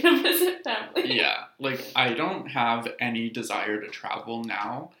trips will be to visit family. Yeah, like, I don't have any desire to travel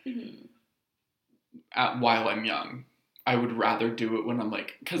now while I'm young. I would rather do it when I'm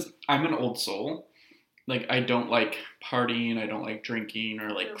like, because I'm an old soul. Like, I don't like partying, I don't like drinking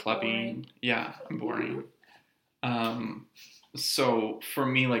or like clubbing. Boring. Yeah, I'm boring. So for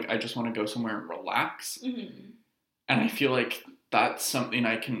me, like, I just want to go somewhere and relax. And I feel like that's something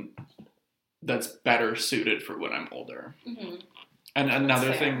that's better suited for when I'm older. And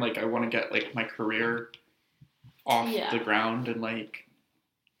another thing, like, I want to get, like, my career off the ground and, like,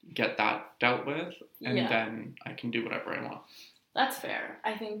 get that dealt with. And then I can do whatever I want. That's fair.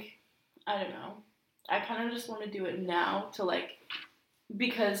 I think, I don't know. I kind of just want to do it now to, like,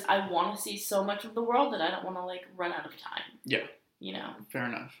 because I want to see so much of the world that I don't want to, like, run out of time. Yeah. You know? Fair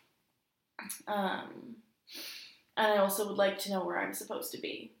enough. And I also would like to know where I'm supposed to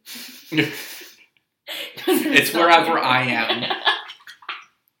be. It's wherever I am.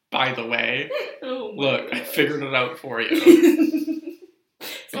 By the way. Oh Look, God. I figured it out for you.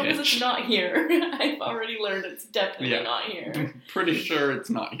 As long as it's not here. I've already learned it's definitely not here. Pretty sure it's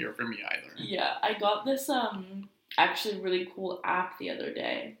not here for me either. Yeah, I got this actually really cool app the other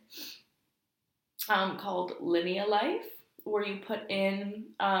day called Life, where you put in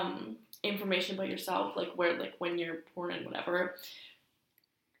information about yourself, like where, like when you're born and whatever.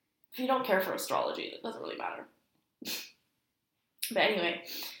 If you don't care for astrology, it doesn't really matter. But anyway,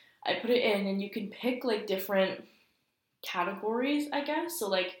 I put it in and you can pick like different categories, I guess. So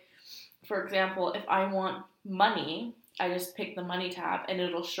like, for example, if I want money, I just pick the money tab and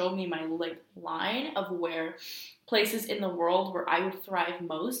it'll show me my like line of where places in the world where I would thrive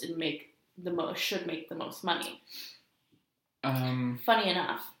most and should make the most money. Funny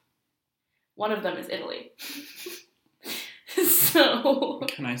enough, one of them is Italy. So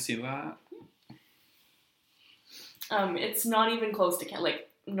can I see that? It's not even close to like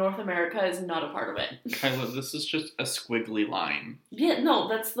North America is not a part of it. Kyla, this is just a squiggly line. Yeah, no,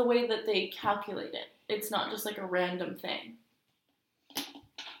 that's the way that they calculate it. It's not just like a random thing.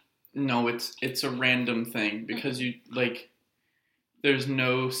 No, it's a random thing because you like there's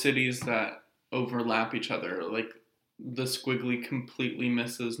no cities that overlap each other. Like the squiggly completely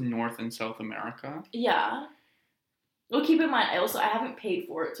misses North and South America. Yeah. Well, keep in mind, I haven't paid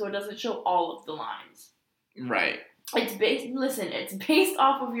for it, so it doesn't show all of the lines. Right. It's based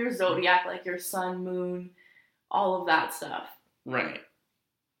off of your zodiac, like your sun, moon, all of that stuff. Right.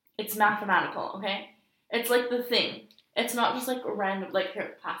 It's mathematical, okay? It's like the thing. It's not just like a random, like,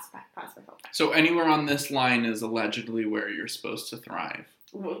 here, pass back. So anywhere on this line is allegedly where you're supposed to thrive.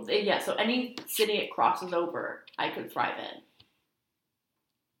 Well, yeah, so any city it crosses over, I could thrive in.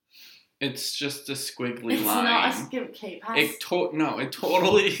 It's just a squiggly it's line. It's not a okay, pass. It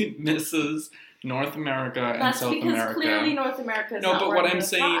totally misses North America and South America. That's because clearly North America is no, not but what I'm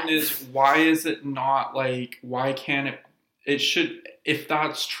saying is, why is it not like? Why can't it? It should. If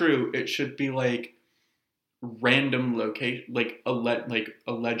that's true, it should be like random location, like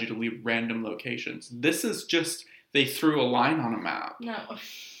allegedly random locations. This is just they threw a line on a map. No.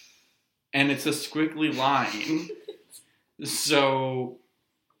 And it's a squiggly line. So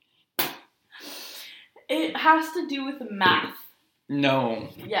it has to do with math. No.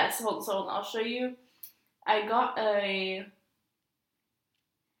 Yes, hold on, I'll show you. I got a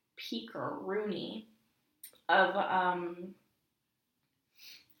Rooney of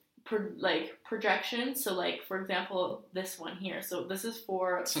projections. So like, for example, this one here. So this is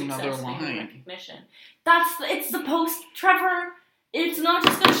for it's another line. Recognition. It's supposed, Trevor. It's not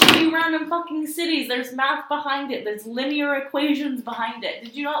just going to show you random fucking cities. There's math behind it. There's linear equations behind it.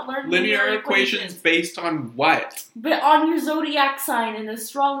 Did you not learn linear equations based on what? But on your zodiac sign in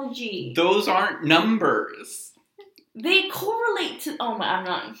astrology. Those aren't numbers. They correlate to... Oh my, I'm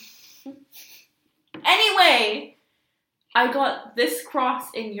not... Anyway, I got this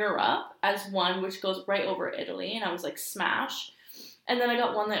cross in Europe as one, which goes right over Italy, and I was like, smash. And then I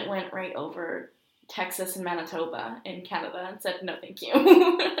got one that went right over Texas and Manitoba in Canada and said, no, thank you.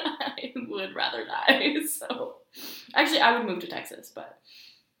 I would rather die. So, actually, I would move to Texas, but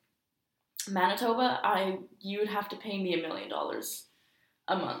Manitoba, you would have to pay me $1 million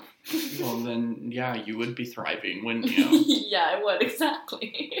a month. Well, then, yeah, you would be thriving, wouldn't you? Yeah, I would,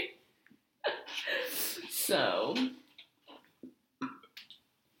 exactly. So,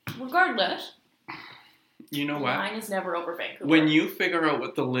 regardless, you know what? Mine is never over Vancouver. When you figure out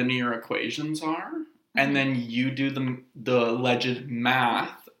what the linear equations are, and then you do the alleged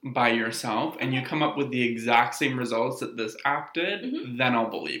math by yourself and you come up with the exact same results that this app did, then I'll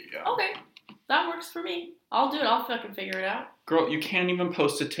believe you. Okay. That works for me. I'll do it. I'll fucking figure it out. Girl, you can't even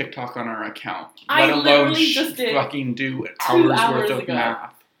post a TikTok on our account. I let alone literally just did fucking do 2 hours worth hours of ago.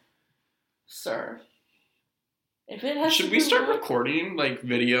 math. Sir. If it has Should we start recording, like,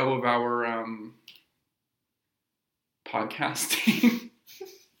 video of our, podcasting?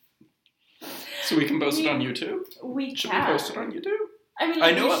 So we can post it on YouTube? Should we post it on YouTube? I mean,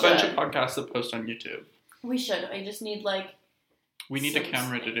 I know a bunch of podcasts that post on YouTube. We should. I just need, like... We need a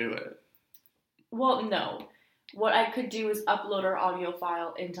camera to do it. Well, no. What I could do is upload our audio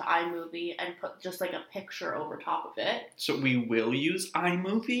file into iMovie and put just, like, a picture over top of it. So we will use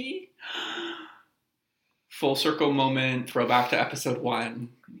iMovie? Full circle moment, throwback to episode 1,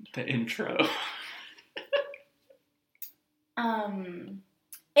 the intro.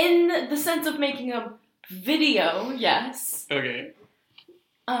 In the sense of making a video, yes. Okay.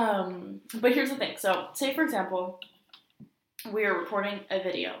 But here's the thing. So, say for example, we are recording a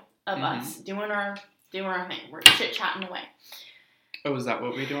video of us doing our thing. We're chit-chatting away. Oh, is that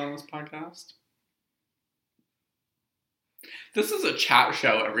what we do on this podcast? This is a chat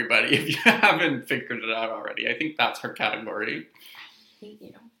show, everybody, if you haven't figured it out already. I think that's her category. I hate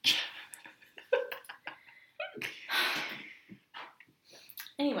you.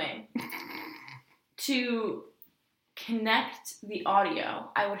 Anyway, to connect the audio,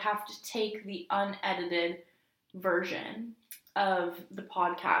 I would have to take the unedited version of the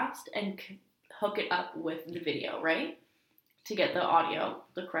podcast and hook it up with the video, right? To get the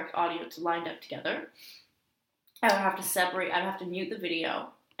correct audio to lined up together. I would have to separate, I'd have to mute the video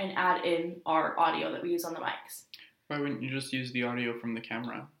and add in our audio that we use on the mics. Why wouldn't you just use the audio from the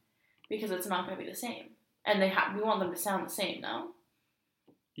camera? Because it's not going to be the same. And we want them to sound the same, no?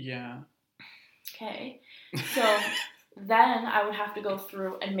 Yeah. Okay. So then I would have to go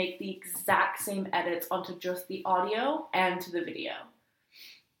through and make the exact same edits onto just the audio and to the video.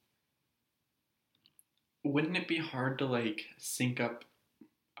 Wouldn't it be hard to, like, sync up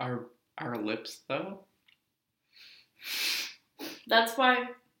our lips, though? That's why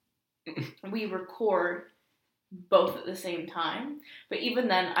we record both at the same time. But even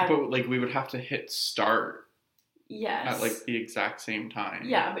then, we would have to hit start. Yes. At, like, the exact same time.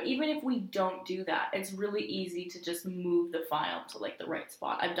 Yeah, but even if we don't do that, it's really easy to just move the file to, like, the right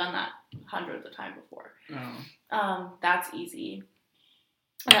spot. I've done that hundreds of times before. Oh. That's easy.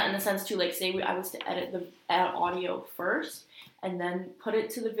 In the sense, too, like, say I was to edit the audio first and then put it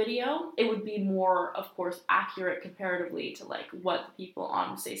to the video, it would be more, of course, accurate comparatively to, like, what the people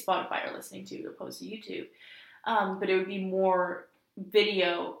on, say, Spotify are listening to opposed to YouTube. But it would be more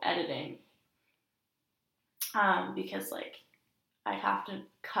video editing. Because, like, I'd have to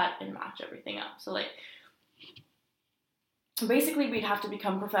cut and match everything up. So, like, basically we'd have to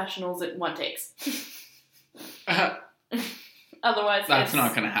become professionals at one takes. Otherwise, that's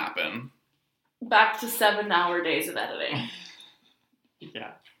not going to happen. Back to 7-hour days of editing.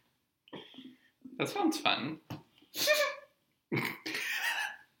 Yeah. That sounds fun.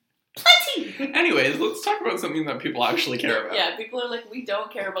 Plenty! Anyways, let's talk about something that people actually care about. Yeah, people are like, we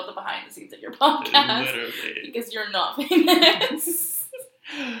don't care about the behind the scenes of your podcast. Literally. Because you're not famous.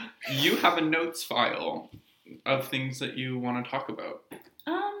 You have a notes file of things that you want to talk about.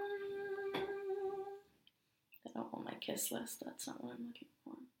 I don't want my kiss list. That's not what I'm looking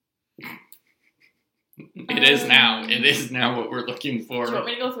for. It is now. It is now what we're looking for. Do you want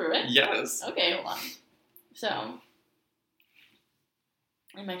me to go through it? Yes. Okay, hold on. So,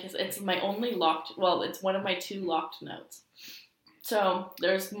 in my kiss, it's my only locked. Well, it's one of my 2 locked notes. So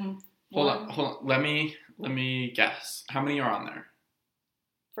there's Hold on. Let me guess. How many are on there?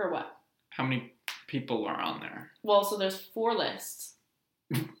 For what? How many people are on there? Well, so there's 4 lists.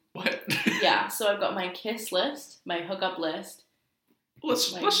 What? Yeah, so I've got my kiss list, my hookup list.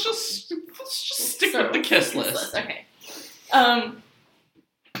 Let's just stick with the kiss list. Okay. How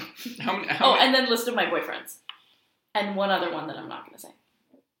many? And then list of my boyfriends, and one other one that I'm not going to say.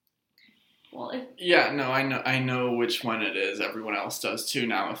 Well, yeah, no, I know which one it is. Everyone else does too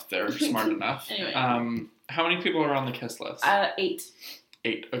now if they're smart enough. Anyway. How many people are on the kiss list? 8.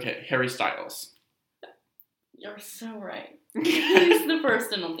 8. Okay, Harry Styles. You're so right. He's the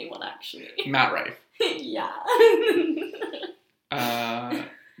first and only one, actually. Matt Rife. Yeah.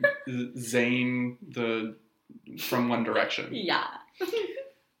 Zayn from One Direction. Yeah.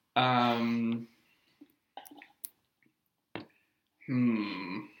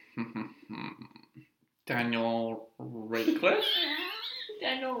 Daniel Radcliffe?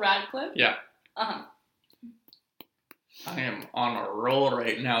 Daniel Radcliffe? Yeah. Uh-huh. I am on a roll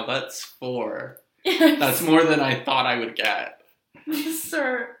right now. That's 4. That's more than I thought I would get.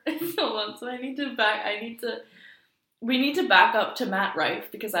 Sir, hold on. So we need to back up to Matt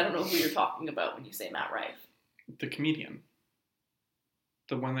Rife because I don't know who you're talking about when you say Matt Rife. The comedian.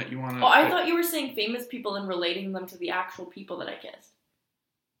 The one that you want to... Oh, I thought you were saying famous people and relating them to the actual people that I kissed.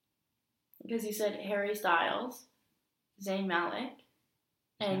 Because you said Harry Styles, Zayn Malik,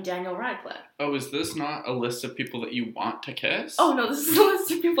 and Daniel Radcliffe. Oh, is this not a list of people that you want to kiss? Oh, no, this is a list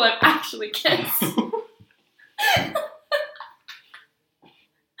of people I've actually kissed.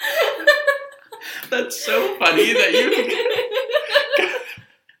 That's so funny that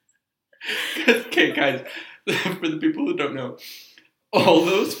you... Okay, guys, for the people who don't know, all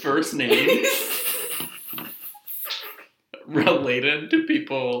those first names related to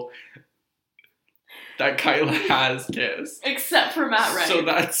people that Kyla has kissed. Except for Matt Rife. So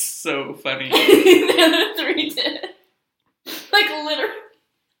that's so funny. The other three did. Like, literally.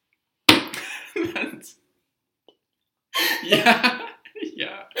 That's... Yeah.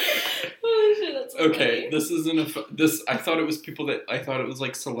 Yeah. Holy shit, that's so okay, funny. this isn't this. I thought it was people that I thought it was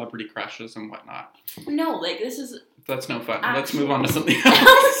like celebrity crushes and whatnot. No, like this is. That's no fun. Actually... Let's move on to something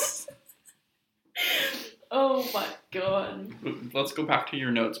else. Oh my god. Let's go back to your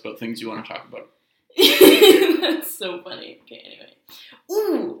notes about things you want to talk about. That's so funny. Okay, anyway.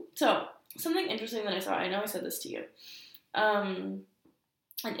 Ooh, so something interesting that I saw. I know I said this to you. An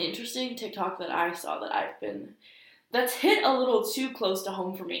interesting TikTok that I saw that's hit a little too close to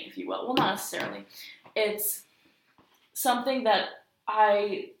home for me, if you will. Well, not necessarily. It's something that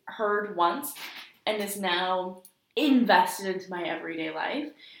I heard once and is now invested into my everyday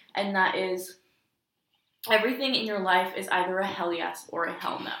life, and that is everything in your life is either a hell yes or a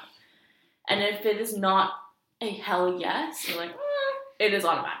hell no. And if it is not a hell yes, you're like, it is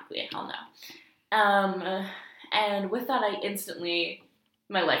automatically a hell no. And with that,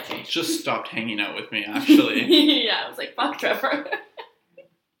 my life changed. Just stopped hanging out with me, actually. Yeah, I was like, fuck Trevor.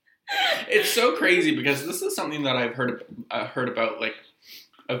 It's so crazy because this is something that I've heard about like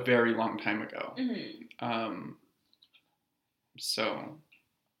a very long time ago. Mm-hmm. So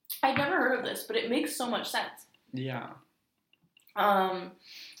I'd never heard of this, but it makes so much sense. Yeah.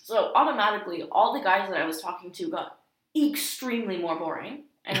 So automatically, all the guys that I was talking to got extremely more boring,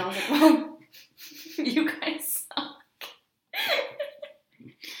 and I was like, well, you guys suck.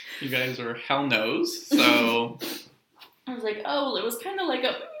 You guys are hell no's, so... I was like, oh, it was kind of like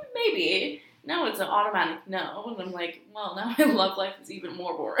a maybe. Now it's an automatic no. And I'm like, well, now my love life is even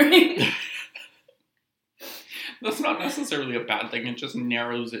more boring. That's not necessarily a bad thing. It just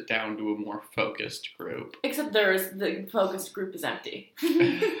narrows it down to a more focused group. Except the focused group is empty.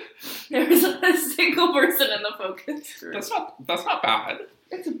 There isn't a single person in the focused group. That's not bad.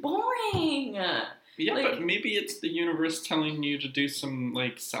 It's boring. Yeah, like, but maybe it's the universe telling you to do some,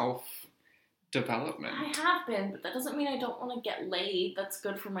 like, self-development. I have been, but that doesn't mean I don't want to get laid. That's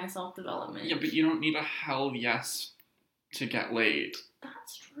good for my self-development. Yeah, but you don't need a hell yes to get laid.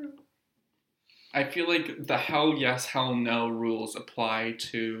 That's true. I feel like the hell yes, hell no rules apply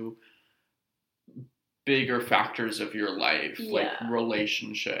to bigger factors of your life, like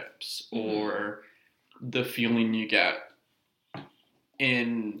relationships, or the feeling you get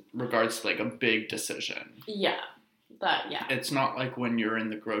in regards to like a big decision. Yeah. It's not like when you're in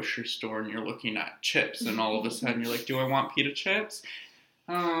the grocery store and you're looking at chips and all of a sudden you're like, do I want pita chips?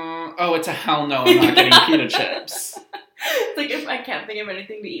 Oh, it's a hell no, I'm not getting pita chips. It's like if I can't think of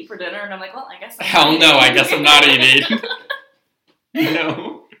anything to eat for dinner and I'm like, well, I guess hell no, I guess I'm not eating.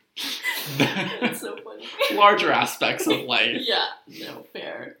 No. That's so funny. Larger aspects of life. Yeah, no,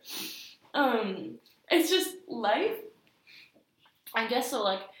 fair. It's just life. I guess so,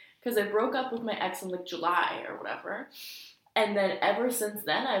 like, because I broke up with my ex in, like, July or whatever, and then ever since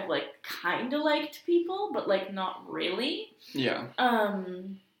then, I've, like, kind of liked people, but, like, not really. Yeah.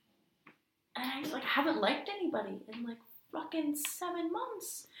 And I just, like, haven't liked anybody in, like, fucking 7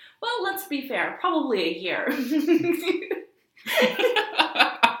 months. Well, let's be fair, probably a year.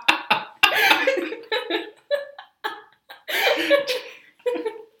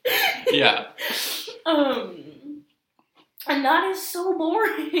 Yeah. And that is so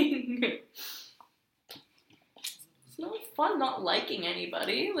boring. It's no fun not liking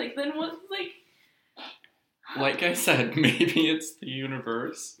anybody. Like, then what's, like... Like I said, maybe it's the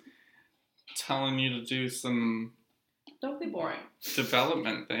universe telling you to do some... Don't be boring.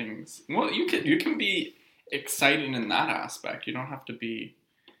 Development things. Well, you can be exciting in that aspect. You don't have to be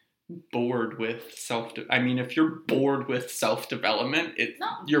bored with I mean, if you're bored with self-development,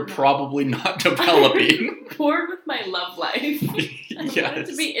 you're probably not developing. I'm bored with my love life. I want it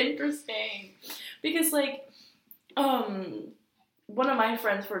to be interesting. Because, like, one of my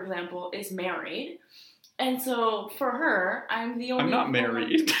friends, for example, is married, And so for her, I'm the only. I'm not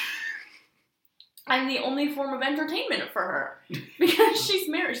married. I'm the only form of entertainment for her because she's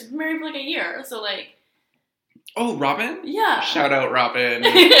married. She's married for like a year, so like. Oh, Robin? Yeah. Shout out, Robin.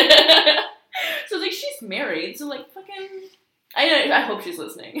 So like she's married, so like fucking. I hope she's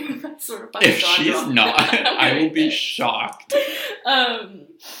listening. That's sort of if she's not, I will be shocked.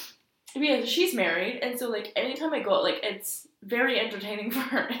 Yeah, she's married, and so like anytime I go out, like it's very entertaining for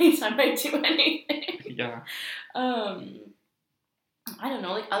her. Anytime I do anything. Yeah. I don't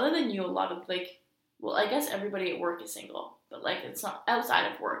know, like other than you, a lot of like, well, I guess everybody at work is single, but like it's not outside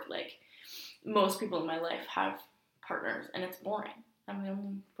of work. Like most people in my life have partners, and it's boring.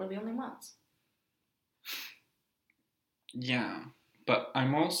 We're the only ones. Yeah, but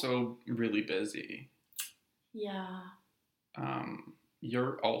I'm also really busy. Yeah.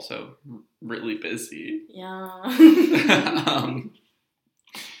 You're also really busy. Yeah.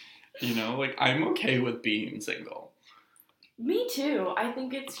 You know, like I'm okay with being single. Me too. I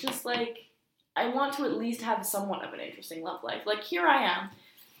think it's just like I want to at least have somewhat of an interesting love life. Like here I am.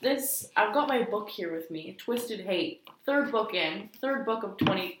 I've got my book here with me, Twisted Hate. Fourth book I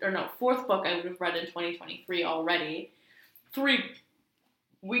would have read in 2023 already. 3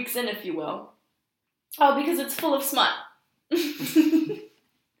 weeks in, if you will. Oh, because it's full of smut.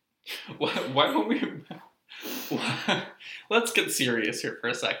 Why don't we... Let's get serious here for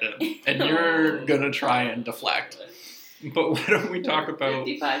a second. And you're gonna try and deflect. But why don't we talk about...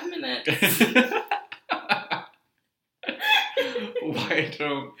 55 minutes. Why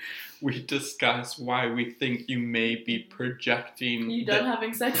don't we discuss why we think you may be projecting... You done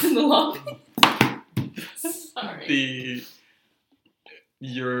having sex in the lobby? Sorry.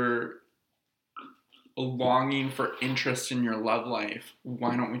 Your longing for interest in your love life.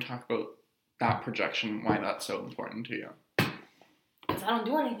 Why don't we talk about that projection? Why that's so important to you? Because I don't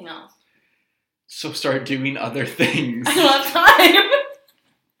do anything else. So start doing other things. I don't have time.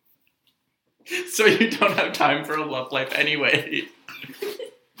 So you don't have time for a love life anyway.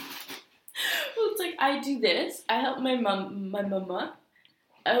 Well, it's like I do this. I help my mama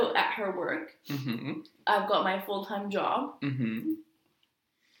out at her work. Mm-hmm. I've got my full-time job. Mm-hmm.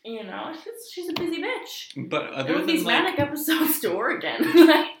 You know, she's a busy bitch. But other than these like, manic episodes to Oregon.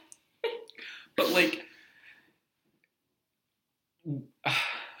 But like,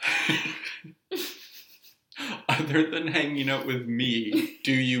 other than hanging out with me,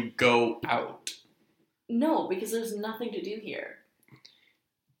 do you go out? No, because there's nothing to do here.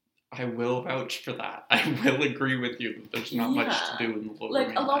 I will vouch for that. I will agree with you that there's not much to do in the Lower Like,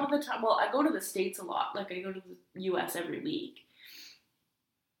 Mainland. a lot of the time, well, I go to the States a lot. Like, I go to the U.S. every week.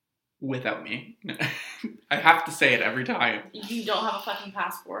 Without me. I have to say it every time. You don't have a fucking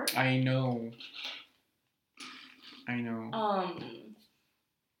passport? I know. I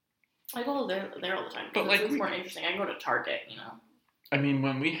go there all the time. But like, it's more interesting. I go to Target, you know. I mean,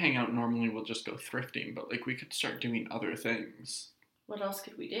 when we hang out, normally we'll just go thrifting, but like, we could start doing other things. What else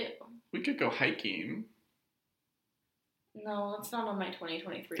could we do? We could go hiking. No, that's not on my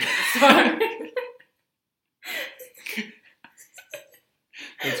 2023 start.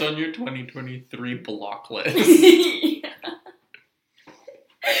 It's on your 2023 block list. Yeah.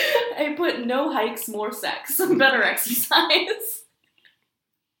 I put no hikes, more sex, better exercise.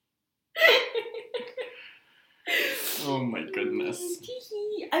 Oh my goodness.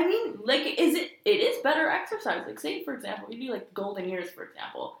 I mean, like, it is better exercise. Like, say, for example, you do, like, Golden Years, for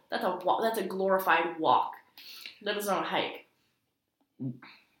example. That's a glorified walk. That is not a hike.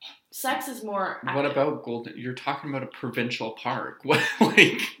 Sex is more active. What about Golden... You're talking about a provincial park. What,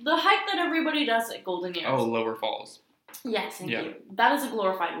 like... The hike that everybody does at Golden Years. Oh, Lower Falls. Yes, thank you. That is a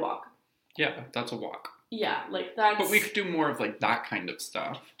glorified walk. Yeah, that's a walk. Yeah, like, that's... But we could do more of, like, that kind of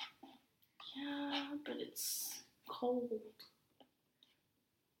stuff. Yeah, but it's cold.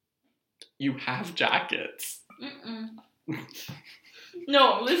 You have jackets. Mm-mm.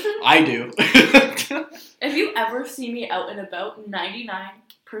 No, listen. I do. If you ever see me out and about, 99%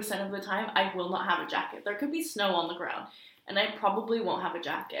 of the time, I will not have a jacket. There could be snow on the ground, and I probably won't have a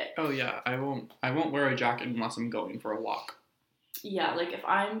jacket. Oh yeah, I won't wear a jacket unless I'm going for a walk. Yeah, like if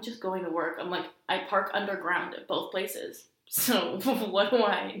I'm just going to work, I'm like, I park underground at both places. So what do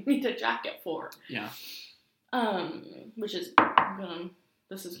I need a jacket for? Yeah. Which is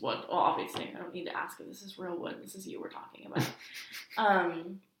this is what, well, obviously I don't need to ask if this is real wood. This is you we're talking about.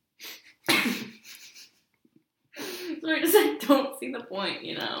 So I just don't see the point,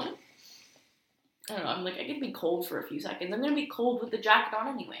 you know? I don't know, I'm like, I could be cold for a few seconds. I'm going to be cold with the jacket on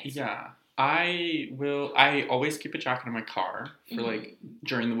anyways. Yeah. I always keep a jacket in my car for like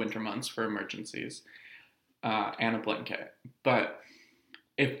during the winter months for emergencies. And a blanket. But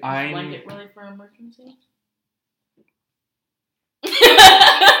if I'm... Blanket really for emergencies?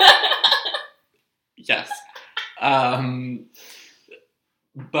 Yes.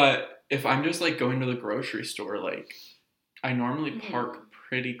 But if I'm just, like, going to the grocery store, like, I normally park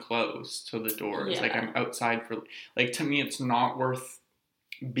pretty close to the doors. Yeah. Like, I'm outside for... Like, to me, it's not worth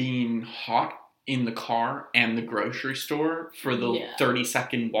being hot in the car and the grocery store for the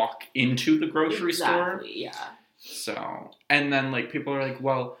 30-second walk into the grocery store. Exactly, yeah. So, and then, like, people are like,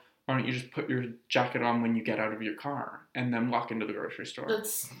 well, why don't you just put your jacket on when you get out of your car and then walk into the grocery store?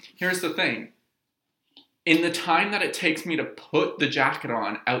 Here's the thing. In the time that it takes me to put the jacket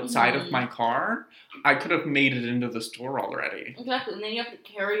on outside of my car, I could have made it into the store already. Exactly, and then you have to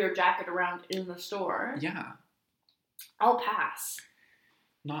carry your jacket around in the store. Yeah. I'll pass.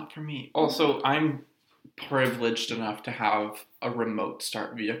 Not for me. Also, I'm privileged enough to have a remote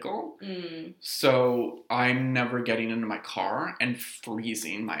start vehicle. So I'm never getting into my car and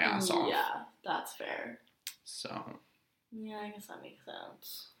freezing my ass off. Yeah, that's fair. So. Yeah, I guess that makes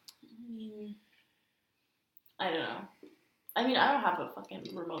sense. I don't know. I mean, I don't have a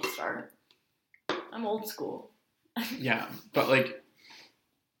fucking remote start. I'm old school. Yeah, but, like,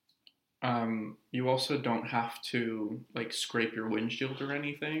 you also don't have to, like, scrape your windshield or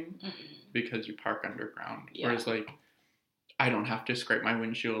anything because you park underground. Yeah. Whereas, like, I don't have to scrape my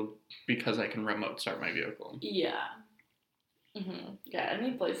windshield because I can remote start my vehicle. Yeah. Yeah,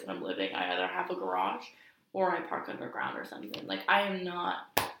 any place that I'm living, I either have a garage or I park underground or something. Like, I am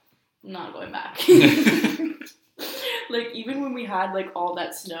not going back. Like, even when we had, like, all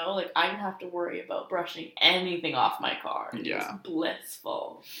that snow, like, I didn't have to worry about brushing anything off my car. It was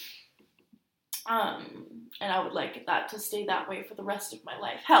blissful. And I would like that to stay that way for the rest of my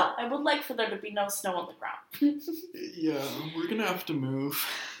life. Hell, I would like for there to be no snow on the ground. Yeah, we're gonna have to move.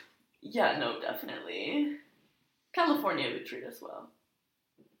 Yeah, no, definitely. California would treat us well.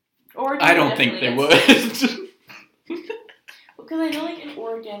 Oregon, I don't think they would. Because I know, like, in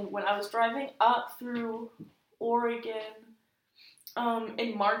Oregon, when I was driving up through Oregon,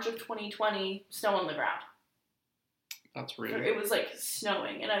 in March of 2020, snow on the ground. That's real. It was, like,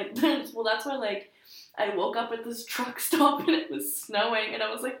 snowing, and well, that's why, like, I woke up at this truck stop, and it was snowing, and I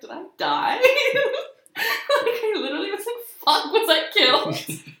was like, did I die? Like, I literally was like, fuck, was I killed?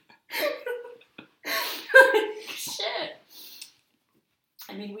 Shit.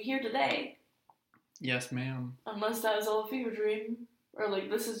 I mean, we're here today. Yes, ma'am. Unless that was all a fever dream. Or, like,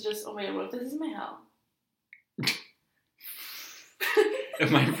 this is just, oh my god, what if this is my hell?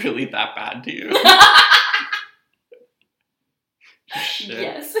 Am I really that bad to you? Shit.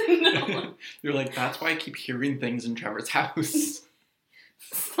 Yes. No. You're like, that's why I keep hearing things in Trevor's house.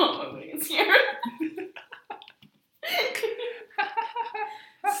 Stop moving, it's here.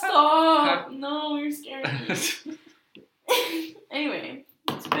 Stop. No, you're scaring me. Anyway,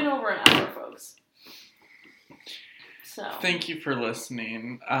 it's been over an hour, folks. So. Thank you for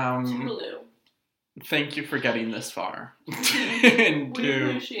listening. Toodaloo. Thank you for getting this far. And we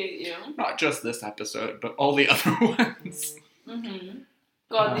appreciate you. Not just this episode, but all the other ones.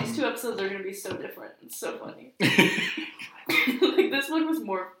 God, these 2 episodes are going to be so different. It's so funny. Like, this one was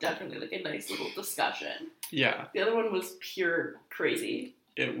more definitely, like, a nice little discussion. Yeah. The other one was pure crazy.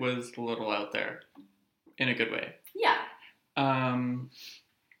 It was a little out there. In a good way. Yeah.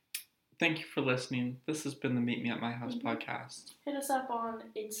 Thank you for listening. This has been the Meet Me at My House podcast. Hit us up on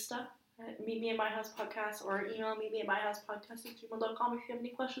Insta at Meet Me at My House podcast, or email meetmeatmyhousepodcast@gmail.com if you have any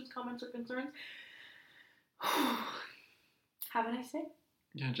questions, comments, or concerns. Have a nice day.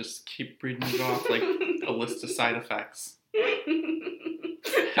 Yeah, just keep reading it off like a list of side effects.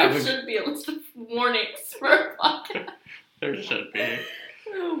 There should be a list of warnings for a podcast. There should be.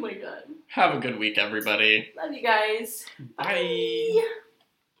 Oh my god. Have a good week, everybody. Love you guys. Bye. Bye.